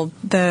reversal.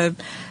 The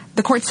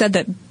court said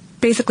that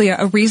basically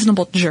a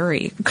reasonable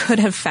jury could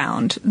have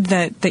found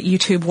that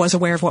YouTube was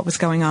aware of what was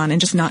going on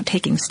and just not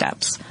taking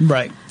steps.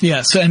 Right.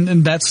 Yeah. So,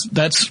 and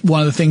that's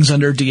one of the things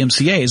under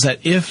DMCA is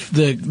that if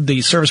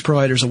the service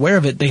provider is aware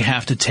of it, they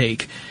have to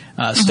take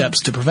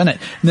steps to prevent it.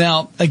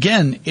 Now,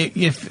 again,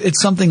 if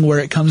it's something where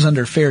it comes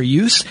under fair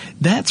use,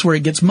 that's where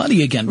it gets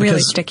muddy again. Because,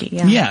 really sticky,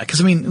 yeah. Yeah,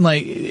 because I mean,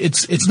 like,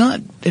 it's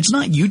not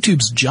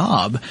YouTube's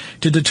job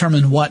to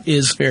determine what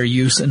is fair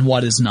use and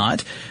what is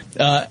not.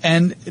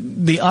 And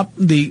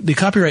the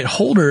copyright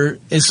holder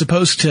is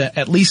supposed to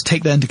at least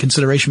take that into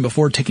consideration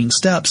before taking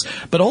steps.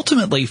 But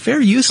ultimately,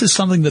 fair use is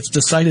something that's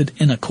decided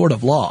in a court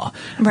of law.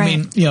 Right. I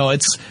mean, you know,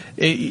 it's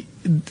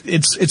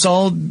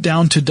all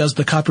down to, does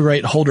the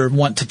copyright holder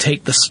want to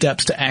take the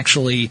steps to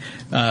actually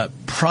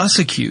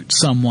prosecute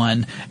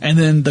someone, and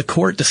then the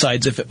court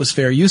decides if it was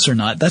fair use or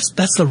not.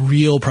 That's the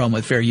real problem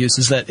with fair use,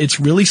 is that it's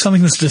really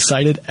something that's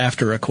decided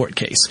after a court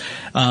case.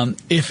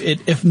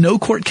 If no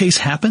court case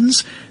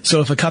happens,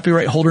 so if a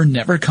copyright holder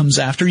never comes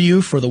after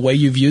you for the way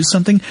you've used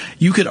something,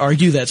 you could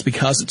argue that's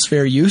because it's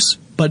fair use.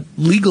 But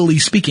legally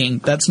speaking,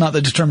 that's not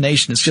the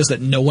determination. It's just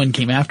that no one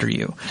came after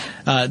you.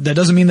 That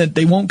doesn't mean that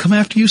they won't come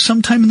after you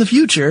sometime in the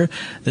future.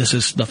 This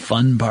is the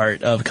fun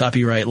part of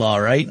copyright law,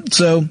 right?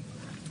 So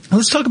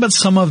let's talk about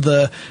some of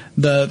the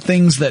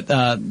things that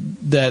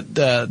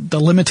the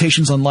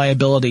limitations on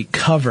liability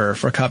cover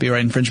for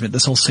copyright infringement,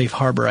 this whole safe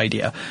harbor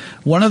idea.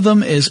 One of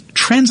them is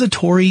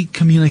transitory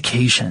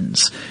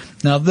communications.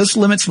 Now, this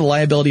limits the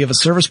liability of a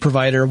service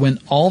provider when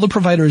all the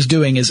provider is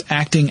doing is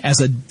acting as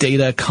a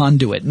data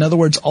conduit. In other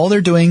words, all they're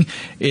doing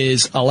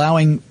is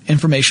allowing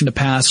information to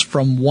pass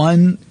from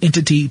one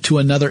entity to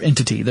another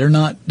entity. They're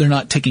not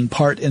taking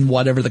part in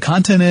whatever the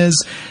content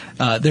is.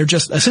 They're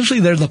just, essentially,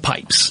 they're the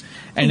pipes.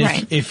 And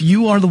right. if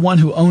you are the one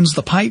who owns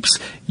the pipes,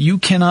 you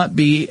cannot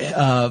be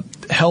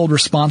held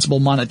responsible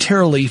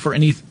monetarily for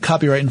any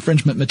copyright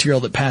infringement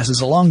material that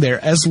passes along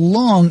there, as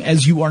long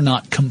as you are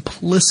not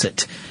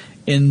complicit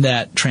in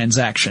that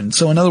transaction.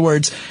 So in other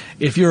words,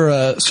 if you're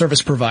a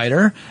service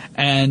provider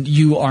and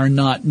you are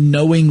not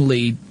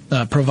knowingly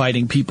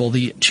providing people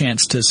the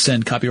chance to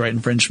send copyright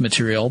infringed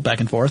material back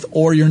and forth,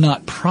 or you're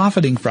not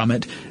profiting from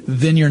it,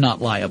 then you're not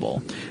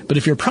liable. But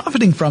if you're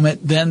profiting from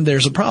it, then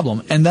there's a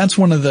problem. And that's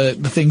one of the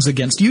things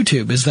against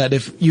YouTube, is that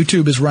if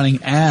YouTube is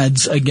running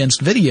ads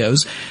against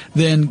videos,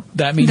 then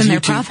that means they're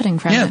profiting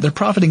from it. Yeah, they're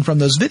profiting from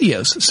those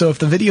videos. So if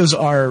the videos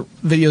are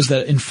videos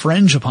that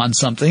infringe upon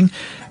something,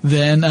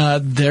 then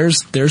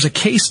there's a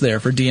case there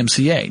for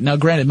DMCA. Now,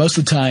 granted, most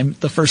of the time,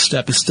 the first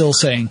step is still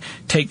saying,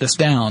 take this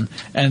down.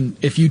 And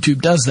if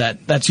YouTube does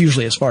that, that's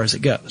usually as far as it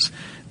goes.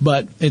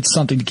 But it's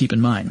something to keep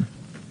in mind.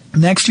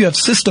 Next, you have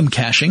system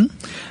caching.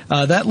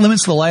 That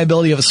limits the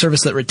liability of a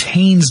service that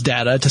retains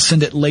data to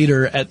send it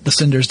later at the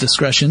sender's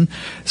discretion.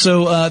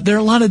 So there are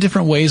a lot of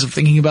different ways of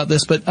thinking about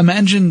this, but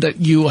imagine that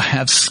you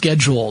have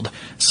scheduled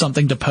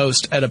something to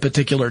post at a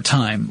particular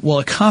time. Well,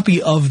 a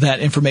copy of that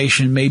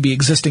information may be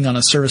existing on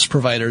a service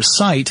provider's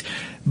site,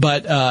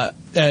 but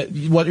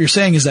what you're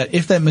saying is that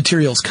if that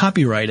material is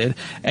copyrighted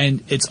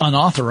and it's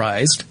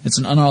unauthorized, it's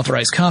an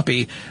unauthorized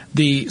copy,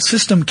 the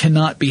system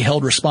cannot be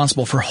held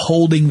responsible for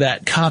holding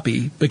that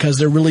copy because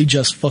they're really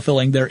just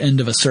fulfilling their end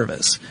of a service.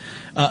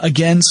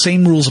 Again,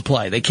 same rules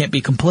apply. They can't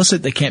be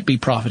complicit. They can't be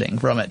profiting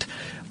from it.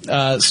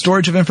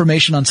 Storage of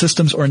information on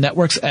systems or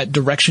networks at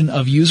direction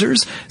of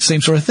users,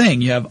 same sort of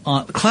thing. You have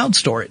cloud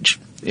storage.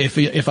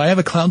 If I have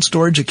a cloud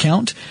storage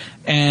account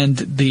and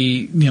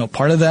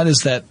part of that is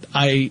that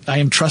I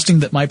am trusting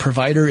that my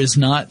provider is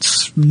not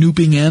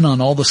snooping in on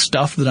all the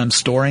stuff that I'm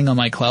storing on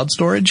my cloud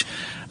storage,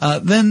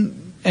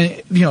 then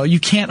you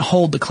can't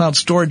hold the cloud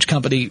storage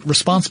company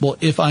responsible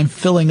if I'm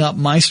filling up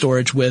my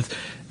storage with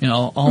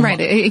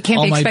it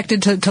can't be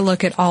expected to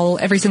look at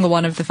every single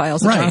one of the files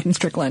that Jonathan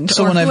Strickland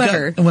so or when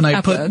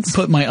I uploads.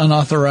 put my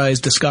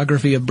unauthorized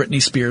discography of Britney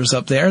Spears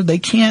up there, they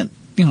can't,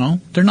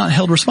 they're not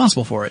held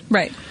responsible for it.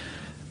 Right.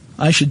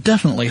 I should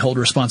definitely hold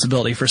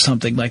responsibility for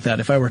something like that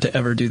if I were to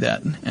ever do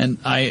that. And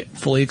I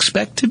fully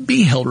expect to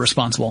be held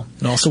responsible.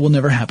 It also will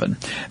never happen.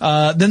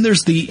 Then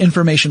there's the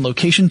information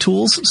location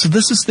tools. So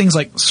this is things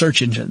like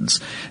search engines.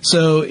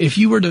 So if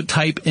you were to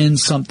type in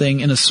something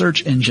in a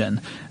search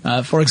engine,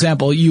 for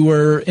example, you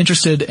were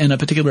interested in a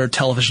particular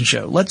television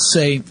show. Let's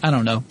say, I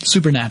don't know,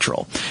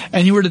 Supernatural.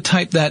 And you were to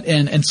type that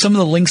in, and some of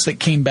the links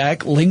that came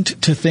back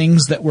linked to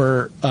things that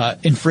were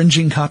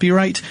infringing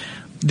copyright.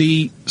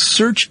 The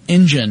search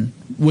engine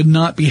would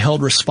not be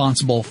held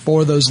responsible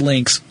for those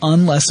links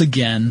unless,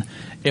 again,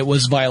 it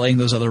was violating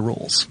those other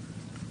rules.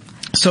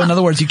 So in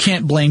other words, you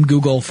can't blame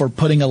Google for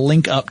putting a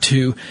link up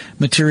to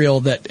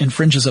material that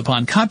infringes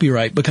upon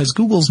copyright because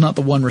Google's not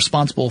the one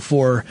responsible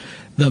for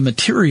the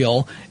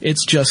material.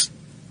 It's just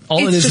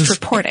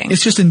reporting.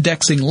 It's just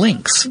indexing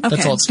links. Okay,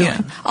 that's all it's doing.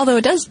 Yeah. Although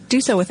it does do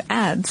so with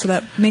ads, so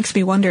that makes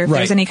me wonder if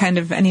there's any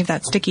of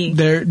that sticky.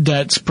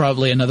 That's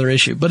probably another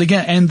issue. But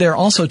again, and they're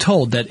also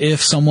told that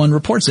if someone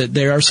reports it,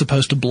 they are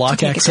supposed to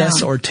block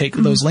access or take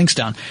those links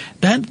down.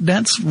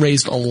 That's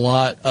raised a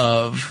lot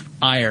of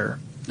ire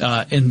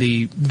in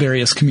the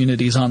various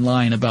communities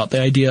online about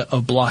the idea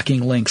of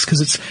blocking links, because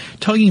it's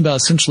talking about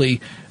essentially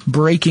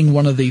breaking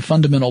one of the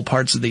fundamental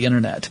parts of the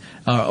internet,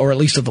 or at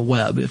least of the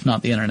web, if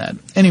not the internet.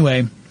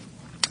 Anyway,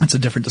 that's a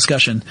different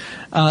discussion.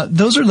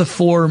 Those are the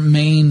four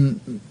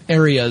main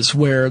areas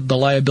where the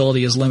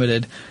liability is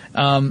limited.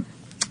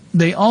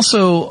 they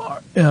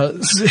also,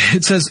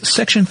 it says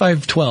Section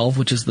 512,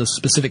 which is the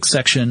specific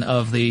section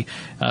of the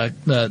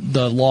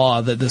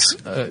law that this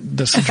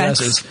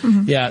addresses.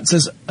 Mm-hmm. Yeah, it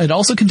says it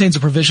also contains a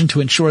provision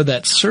to ensure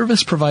that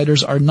service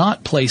providers are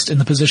not placed in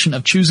the position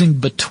of choosing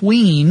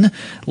between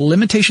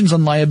limitations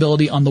on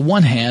liability on the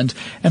one hand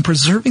and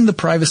preserving the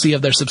privacy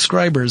of their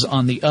subscribers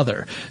on the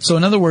other. So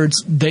in other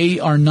words, they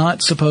are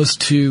not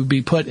supposed to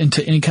be put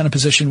into any kind of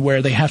position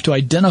where they have to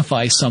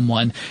identify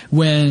someone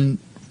when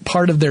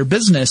part of their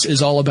business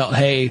is all about,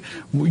 hey,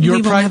 we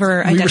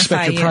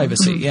respect your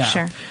privacy. Mm-hmm. Yeah.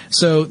 Sure.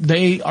 So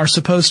they are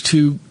supposed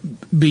to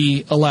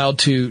be allowed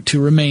to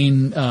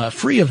remain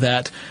free of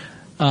that.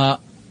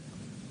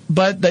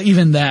 But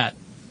even that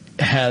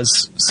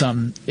has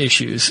some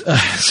issues.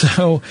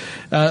 But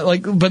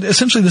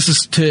essentially this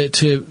is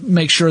to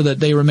make sure that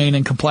they remain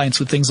in compliance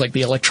with things like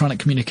the Electronic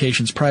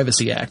Communications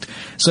Privacy Act.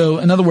 So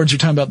in other words, you're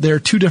talking about there are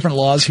two different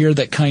laws here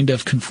that kind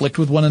of conflict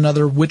with one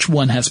another. Which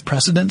one has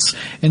precedence?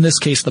 In this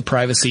case, the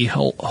privacy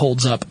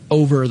holds up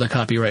over the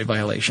copyright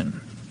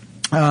violation.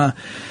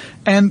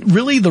 And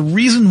really the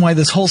reason why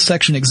this whole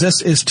section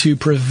exists is to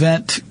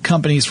prevent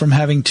companies from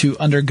having to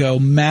undergo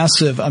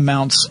massive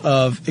amounts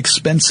of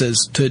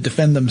expenses to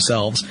defend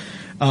themselves,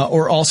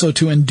 or also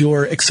to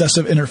endure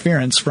excessive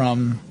interference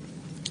from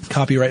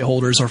copyright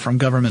holders or from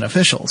government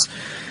officials.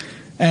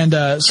 And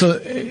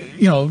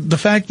the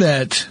fact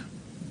that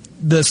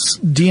this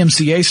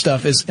DMCA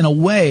stuff is, in a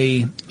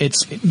way,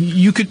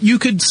 you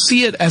could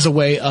see it as a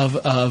way of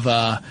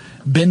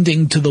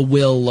bending to the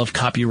will of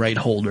copyright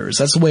holders.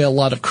 That's the way a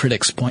lot of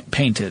critics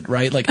paint it,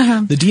 right? Like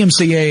the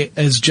DMCA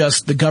is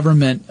just the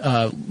government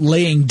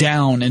laying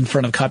down in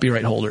front of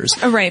copyright holders.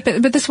 Right,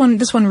 but this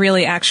one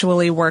really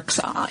actually works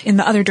in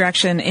the other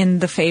direction, in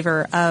the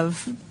favor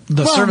of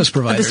service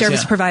providers. The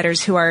service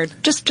providers who are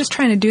just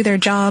trying to do their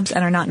jobs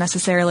and are not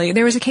necessarily.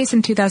 There was a case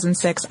in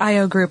 2006.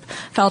 IO Group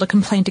filed a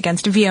complaint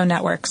against VO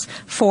Networks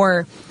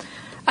for.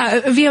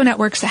 VO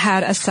Networks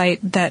had a site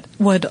that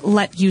would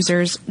let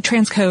users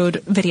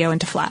transcode video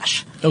into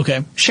Flash.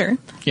 Okay. Sure.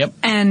 Yep.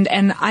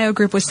 And IO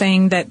Group was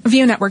saying that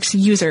VO Networks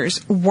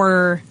users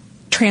were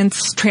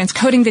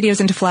transcoding videos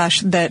into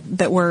Flash that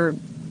were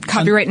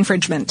copyright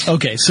infringement.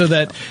 Okay, so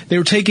that they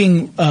were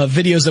taking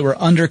videos that were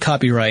under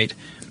copyright,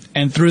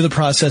 and through the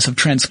process of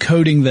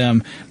transcoding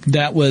them,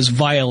 that was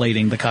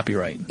violating the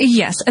copyright.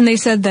 Yes, and they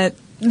said that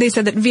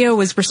VO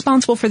was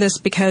responsible for this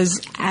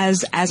because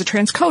as a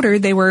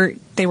transcoder, they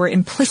were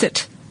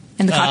implicit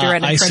in the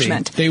copyright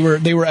infringement. I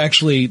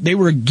see. They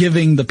were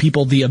giving the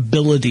people the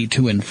ability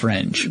to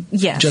infringe.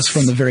 Yes. Just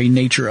from the very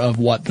nature of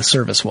what the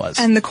service was.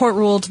 And the court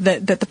ruled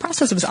that the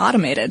process was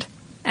automated.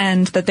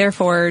 And that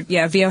therefore,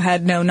 VO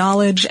had no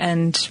knowledge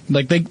and...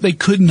 Like, they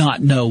could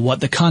not know what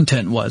the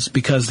content was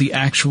because the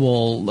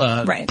actual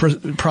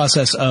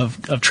process of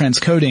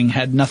transcoding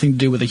had nothing to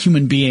do with a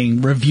human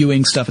being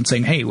reviewing stuff and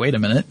saying, hey, wait a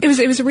minute.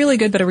 It was a really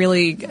good but a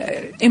really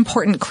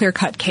important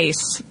clear-cut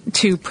case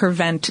to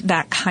prevent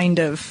that kind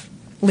of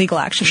legal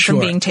action from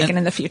being taken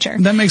in the future.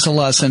 That makes a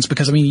lot of sense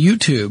because,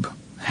 YouTube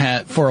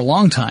for a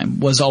long time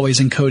was always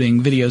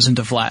encoding videos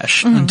into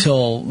Flash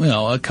until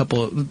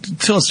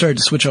it started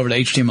to switch over to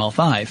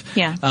HTML5.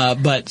 Yeah.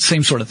 But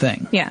same sort of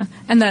thing. Yeah.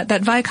 And that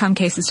Viacom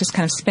case is just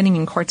kind of spinning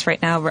in courts right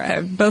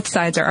now. Both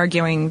sides are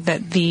arguing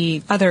that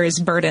the other is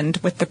burdened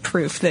with the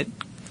proof that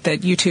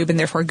YouTube and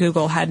therefore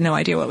Google had no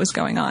idea what was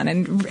going on.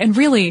 And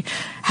really,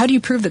 how do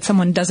you prove that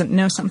someone doesn't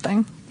know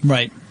something?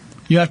 Right.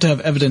 You have to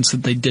have evidence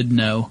that they did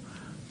know.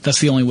 That's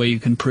the only way you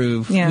can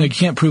prove. Yeah. You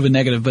can't prove a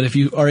negative, but if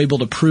you are able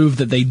to prove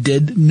that they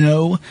did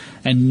know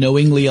and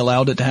knowingly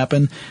allowed it to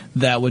happen,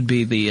 that would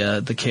be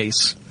the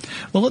case.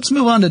 Well, let's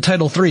move on to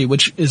Title III,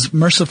 which is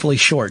mercifully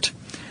short.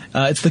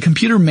 It's the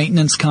Computer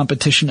Maintenance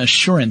Competition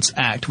Assurance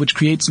Act, which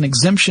creates an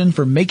exemption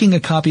for making a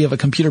copy of a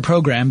computer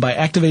program by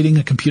activating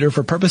a computer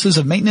for purposes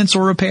of maintenance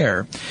or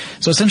repair.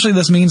 So essentially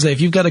this means that if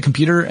you've got a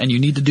computer and you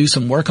need to do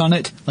some work on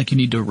it, like you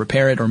need to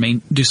repair it or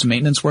do some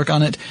maintenance work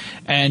on it,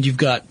 and you've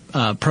got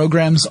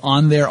programs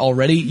on there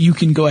already, you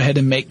can go ahead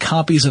and make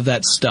copies of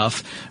that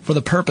stuff for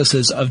the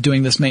purposes of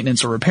doing this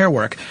maintenance or repair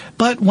work.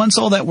 But once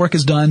all that work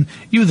is done,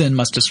 you then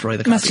must destroy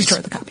the copy. Must destroy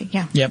the copy,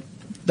 yeah. Yep.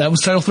 That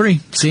was Title III.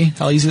 See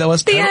how easy that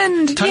was? The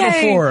end.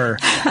 Title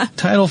IV.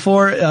 Title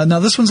IV. Now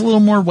this one's a little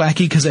more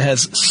wacky because it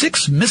has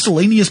 6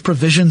 miscellaneous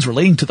provisions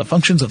relating to the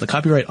functions of the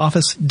Copyright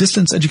Office,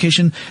 distance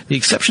education, the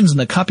exceptions in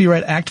the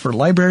Copyright Act for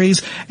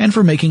libraries, and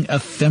for making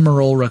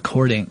ephemeral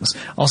recordings.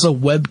 Also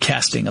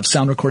webcasting of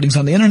sound recordings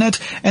on the internet,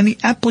 and the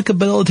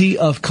applicability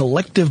of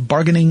collective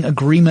bargaining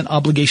agreement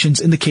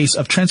obligations in the case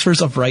of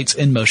transfers of rights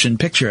in motion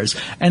pictures.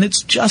 And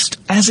it's just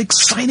as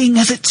exciting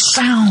as it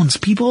sounds,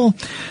 people.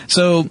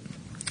 So...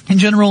 In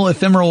general,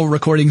 ephemeral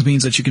recordings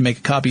means that you can make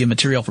a copy of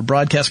material for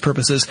broadcast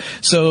purposes.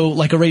 So,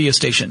 like a radio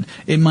station,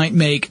 it might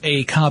make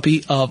a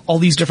copy of all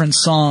these different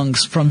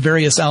songs from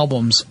various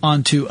albums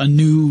onto a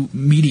new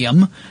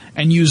medium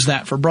and use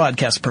that for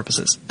broadcast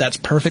purposes. That's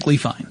perfectly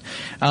fine.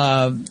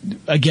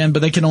 Again,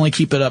 but they can only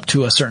keep it up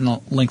to a certain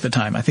length of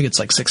time. I think it's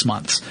like 6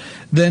 months.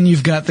 Then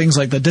you've got things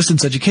like the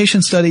distance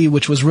education study,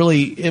 which was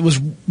it was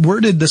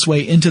worded this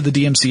way into the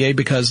DMCA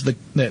because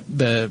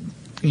the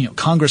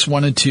Congress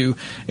wanted to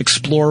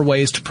explore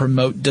ways to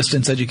promote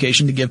distance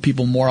education to give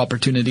people more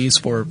opportunities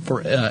for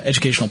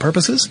educational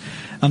purposes.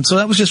 So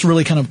that was just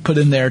really kind of put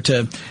in there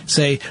to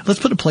say,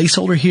 let's put a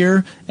placeholder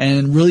here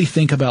and really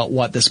think about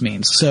what this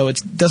means. So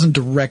it doesn't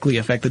directly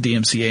affect the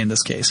DMCA in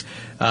this case,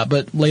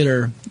 but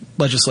later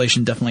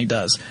legislation definitely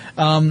does.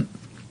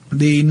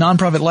 The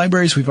nonprofit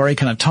libraries we've already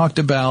kind of talked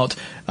about.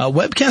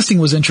 Webcasting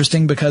was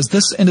interesting because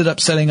this ended up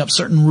setting up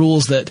certain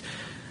rules that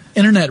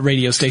Internet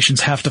radio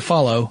stations have to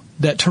follow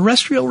that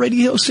terrestrial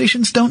radio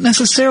stations don't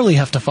necessarily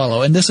have to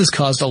follow. And this has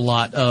caused a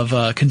lot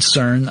of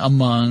concern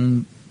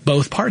among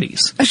both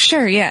parties.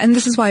 Sure, yeah. And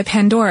this is why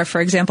Pandora,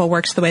 for example,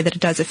 works the way that it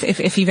does.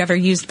 If you've ever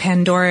used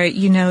Pandora,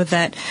 you know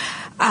that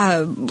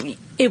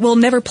it will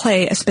never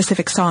play a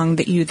specific song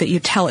that you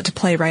tell it to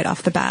play right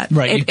off the bat.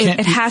 Right.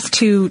 It has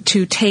to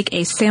take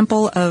a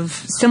sample of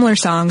similar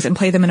songs and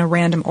play them in a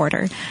random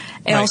order.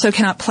 It also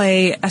cannot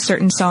play a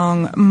certain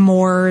song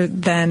more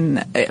often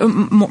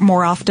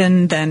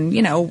than,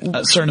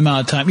 a certain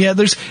amount of time. Yeah,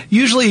 there's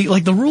usually,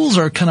 the rules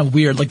are kind of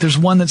weird. Like, there's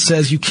one that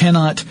says you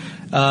cannot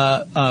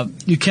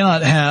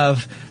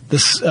have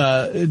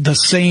the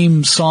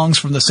same songs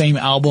from the same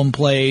album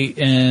play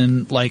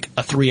in like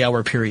a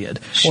 3-hour period.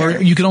 Sure.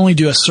 Or you can only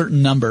do a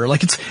certain number.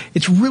 Like it's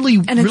really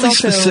also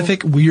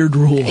specific weird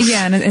rules.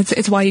 Yeah, and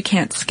it's why you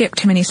can't skip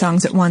too many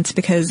songs at once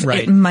because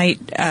it might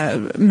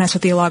mess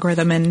with the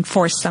algorithm and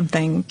force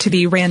something to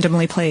be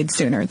randomly played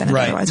sooner than it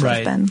otherwise would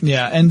have been.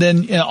 Yeah, and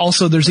then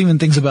also there's even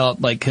things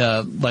about like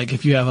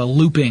if you have a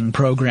looping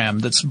program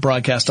that's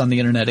broadcast on the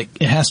internet,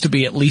 it has to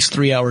be at least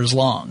 3 hours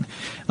long.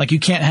 Like you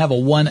can't have a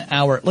 1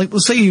 hour, like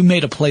let's say you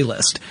made a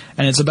playlist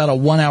and it's about a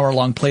 1 hour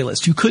long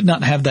playlist. You could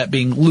not have that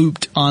being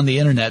looped on the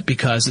internet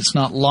because it's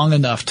not long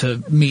enough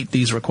to meet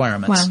these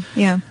requirements. Wow,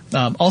 yeah.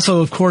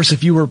 Also, of course,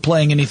 if you were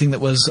playing anything that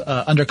was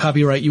under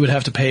copyright, you would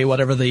have to pay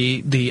whatever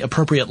the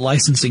appropriate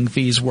licensing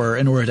fees were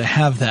in order to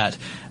have that.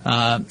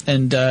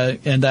 And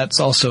that's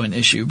also an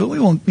issue. But we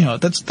won't,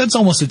 that's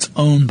almost its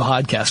own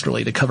podcast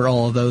really to cover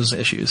all of those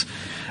issues.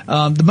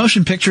 The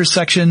motion pictures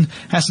section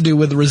has to do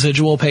with the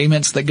residual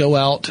payments that go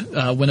out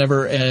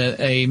whenever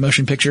a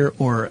motion picture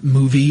or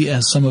movie,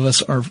 as some of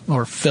us are,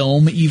 or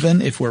film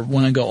even, if we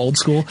want to go old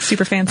school.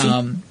 Super fancy.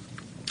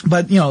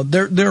 But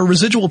there are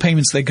residual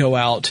payments that go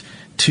out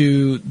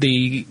to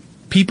the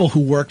people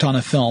who worked on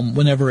a film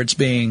whenever it's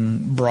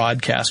being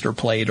broadcast or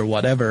played or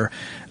whatever.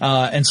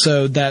 And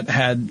so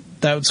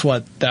that's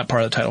what that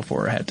part of Title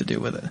IV had to do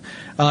with it.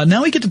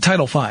 Now we get to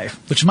Title V,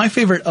 which is my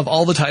favorite of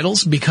all the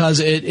titles because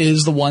it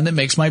is the one that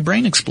makes my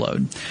brain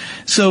explode.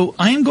 So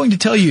I am going to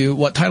tell you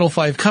what Title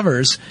V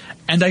covers,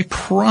 and I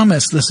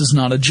promise this is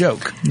not a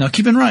joke. Now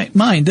keep in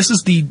mind, this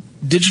is the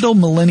Digital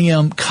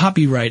Millennium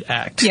Copyright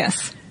Act.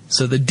 Yes.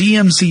 So the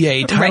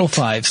DMCA Title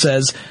V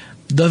says,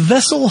 the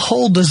Vessel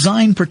Hull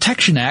Design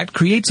Protection Act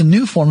creates a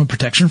new form of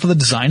protection for the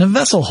design of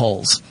vessel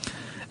hulls.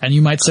 And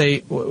you might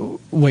say,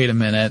 wait a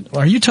minute,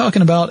 are you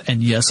talking about,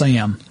 and yes I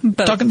am,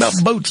 talking about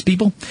boats,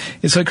 people.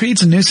 And so it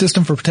creates a new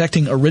system for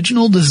protecting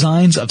original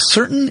designs of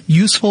certain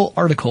useful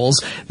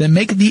articles that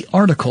make the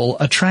article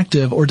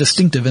attractive or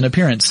distinctive in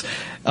appearance.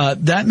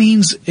 That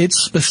means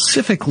it's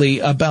specifically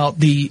about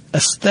the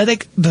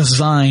aesthetic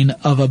design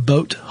of a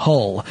boat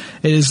hull.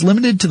 It is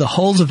limited to the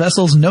hulls of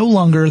vessels no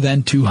longer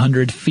than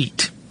 200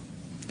 feet.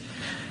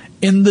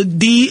 In the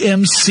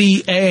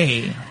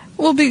DMCA.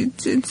 Well,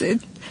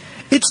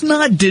 it's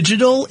not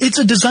digital. It's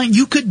a design.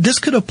 This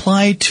could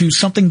apply to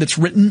something that's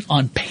written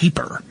on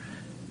paper.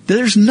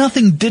 There's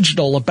nothing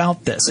digital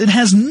about this. It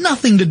has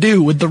nothing to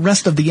do with the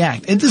rest of the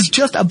act. It is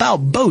just about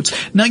boats.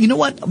 Now, you know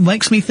what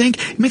makes me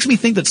think? It makes me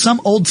think that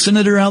some old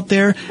senator out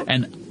there,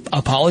 and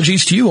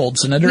apologies to you, old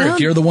senator,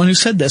 if you're the one who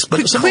said this,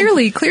 but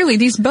clearly,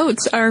 these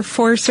boats are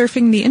for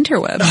surfing the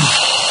interwebs.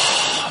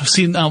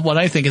 See, what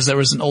I think is there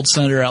was an old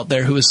senator out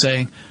there who was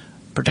saying,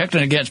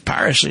 protecting against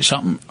piracy,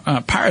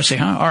 piracy,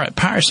 huh? All right,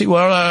 piracy.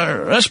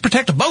 Well, let's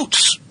protect the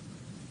boats.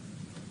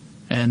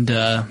 And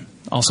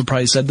also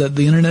probably said that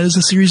the internet is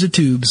a series of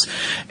tubes.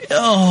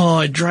 Oh,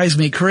 it drives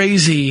me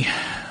crazy.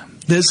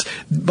 This,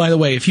 by the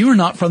way, if you are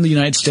not from the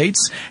United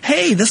States,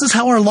 hey, this is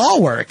how our law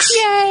works.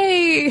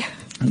 Yay!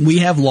 We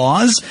have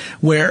laws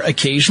where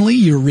occasionally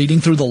you're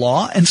reading through the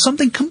law and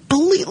something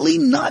completely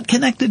not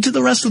connected to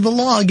the rest of the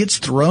law gets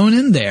thrown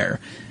in there.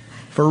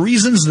 For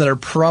reasons that are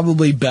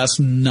probably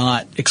best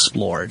not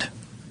explored.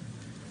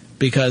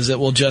 Because it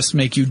will just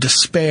make you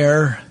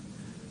despair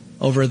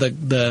over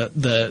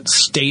the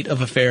state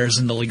of affairs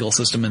in the legal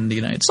system in the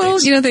United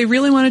States. Well, they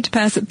really wanted to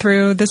pass it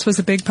through. This was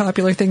a big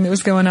popular thing that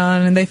was going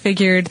on, and they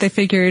figured,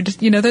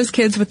 those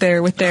kids with their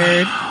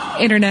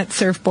internet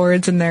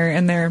surfboards and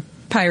their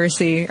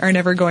piracy are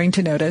never going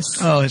to notice.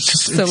 Oh, it's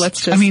just. So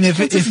let's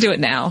just do it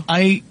now.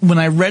 When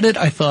I read it,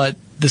 I thought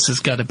this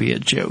has got to be a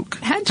joke,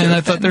 and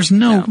I thought there's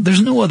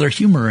no other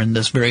humor in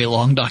this very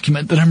long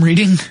document that I'm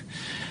reading.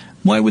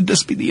 Why would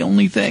this be the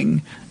only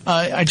thing?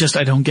 I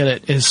don't get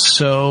it. It's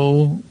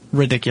so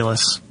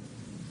ridiculous.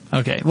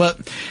 Okay, well,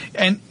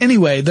 and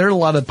anyway, there are a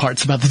lot of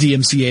parts about the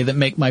DMCA that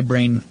make my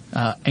brain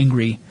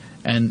angry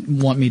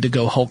and want me to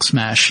go Hulk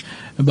smash.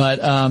 But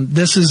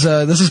this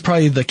is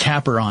probably the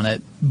capper on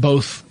it,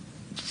 both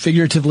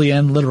figuratively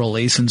and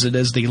literally, since it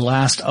is the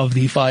last of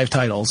the 5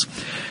 titles.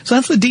 So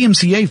that's the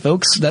DMCA,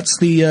 folks. That's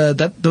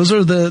those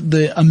are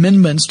the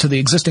amendments to the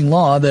existing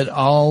law that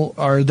all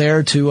are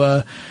there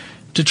to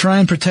try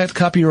and protect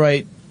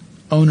copyright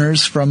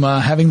owners from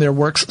having their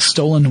works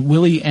stolen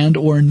willy and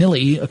or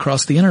nilly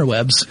across the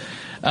interwebs.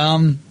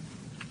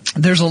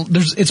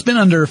 It's been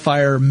under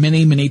fire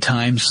many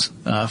times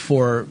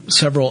for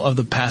several of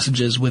the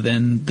passages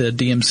within the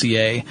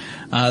DMCA.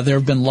 There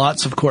have been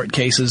lots of court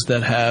cases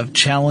that have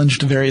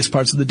challenged various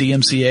parts of the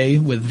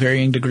DMCA with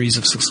varying degrees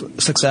of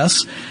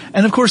success.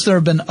 And of course there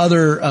have been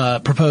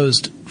other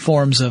proposed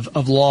forms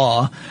of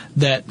law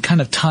that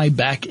kind of tie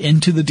back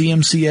into the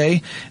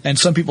DMCA. And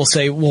some people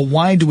say, well,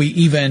 why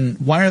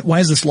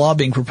is this law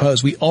being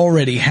proposed? We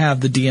already have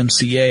the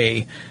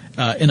DMCA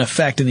in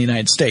effect in the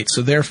United States.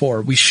 So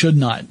therefore, we should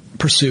not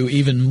pursue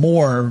even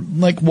more.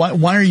 Like,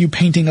 why are you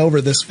painting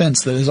over this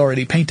fence that is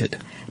already painted?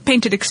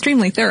 Painted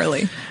extremely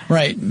thoroughly.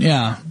 Right,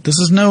 yeah.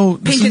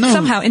 Painted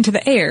somehow into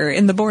the air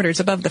in the borders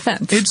above the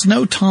fence. It's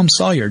no Tom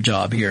Sawyer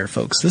job here,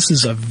 folks. This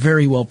is a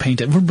very well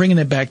painted. We're bringing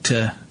it back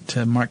to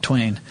Mark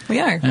Twain.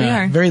 We are.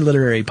 Very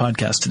literary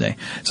podcast today.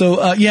 So,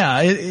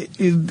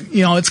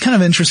 it's kind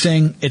of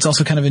interesting. It's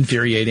also kind of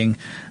infuriating.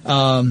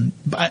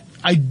 But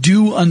I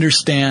do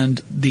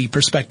understand the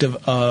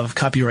perspective of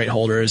copyright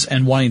holders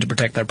and wanting to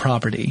protect their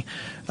property.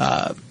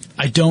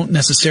 I don't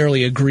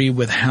necessarily agree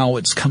with how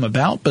it's come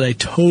about, but I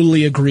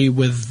totally agree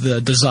with the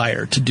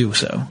desire to do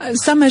so.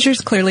 Some measures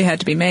clearly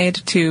had to be made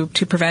to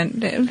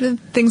prevent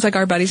things like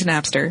our buddies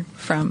Napster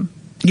from.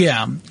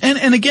 Yeah.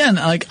 And again,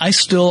 like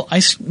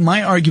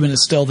my argument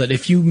is still that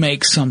if you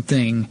make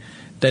something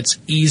that's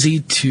easy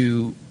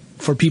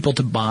for people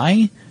to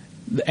buy,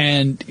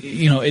 and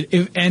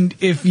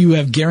if you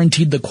have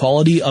guaranteed the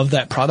quality of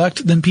that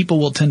product, then people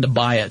will tend to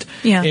buy it.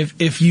 Yeah.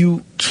 If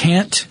you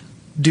can't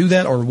do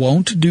that or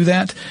won't do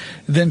that,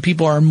 then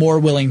people are more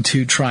willing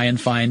to try and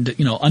find,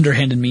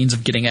 underhanded means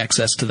of getting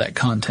access to that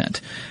content.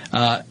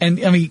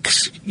 And I mean,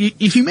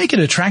 if you make it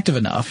attractive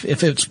enough,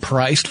 if it's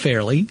priced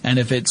fairly, and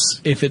if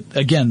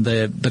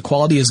the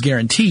quality is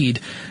guaranteed,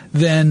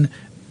 then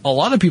a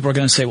lot of people are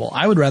going to say, well,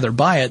 I would rather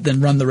buy it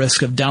than run the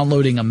risk of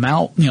downloading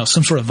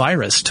some sort of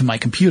virus to my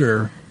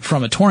computer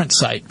from a torrent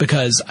site,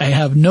 because I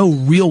have no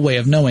real way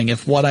of knowing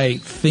if what I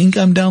think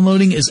I'm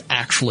downloading is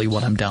actually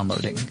what I'm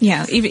downloading.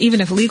 Yeah,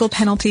 even if legal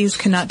penalties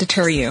cannot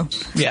deter you.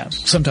 Yeah,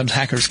 sometimes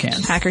hackers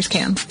can. Hackers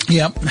can.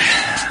 Yep.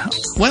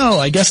 Well,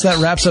 I guess that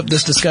wraps up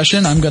this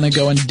discussion. I'm going to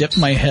go and dip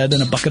my head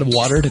in a bucket of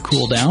water to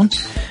cool down.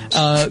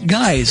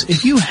 Guys,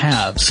 if you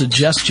have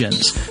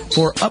suggestions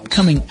for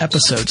upcoming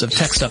episodes of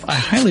Tech Stuff, I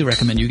highly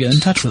recommend you get in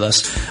touch with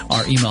us.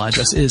 Our email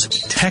address is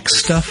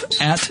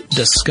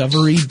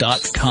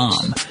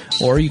techstuff@discovery.com.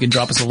 Or you can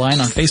drop us a line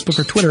on Facebook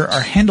or Twitter.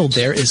 Our handle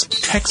there is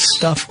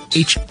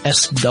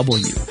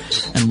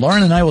TechStuffHSW. And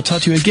Lauren and I will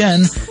talk to you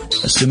again,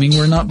 assuming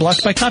we're not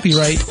blocked by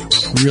copyright,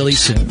 really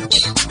soon.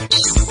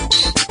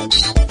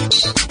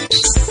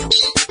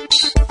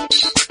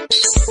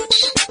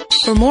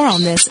 For more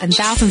on this and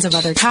thousands of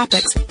other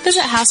topics,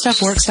 visit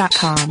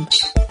HowStuffWorks.com.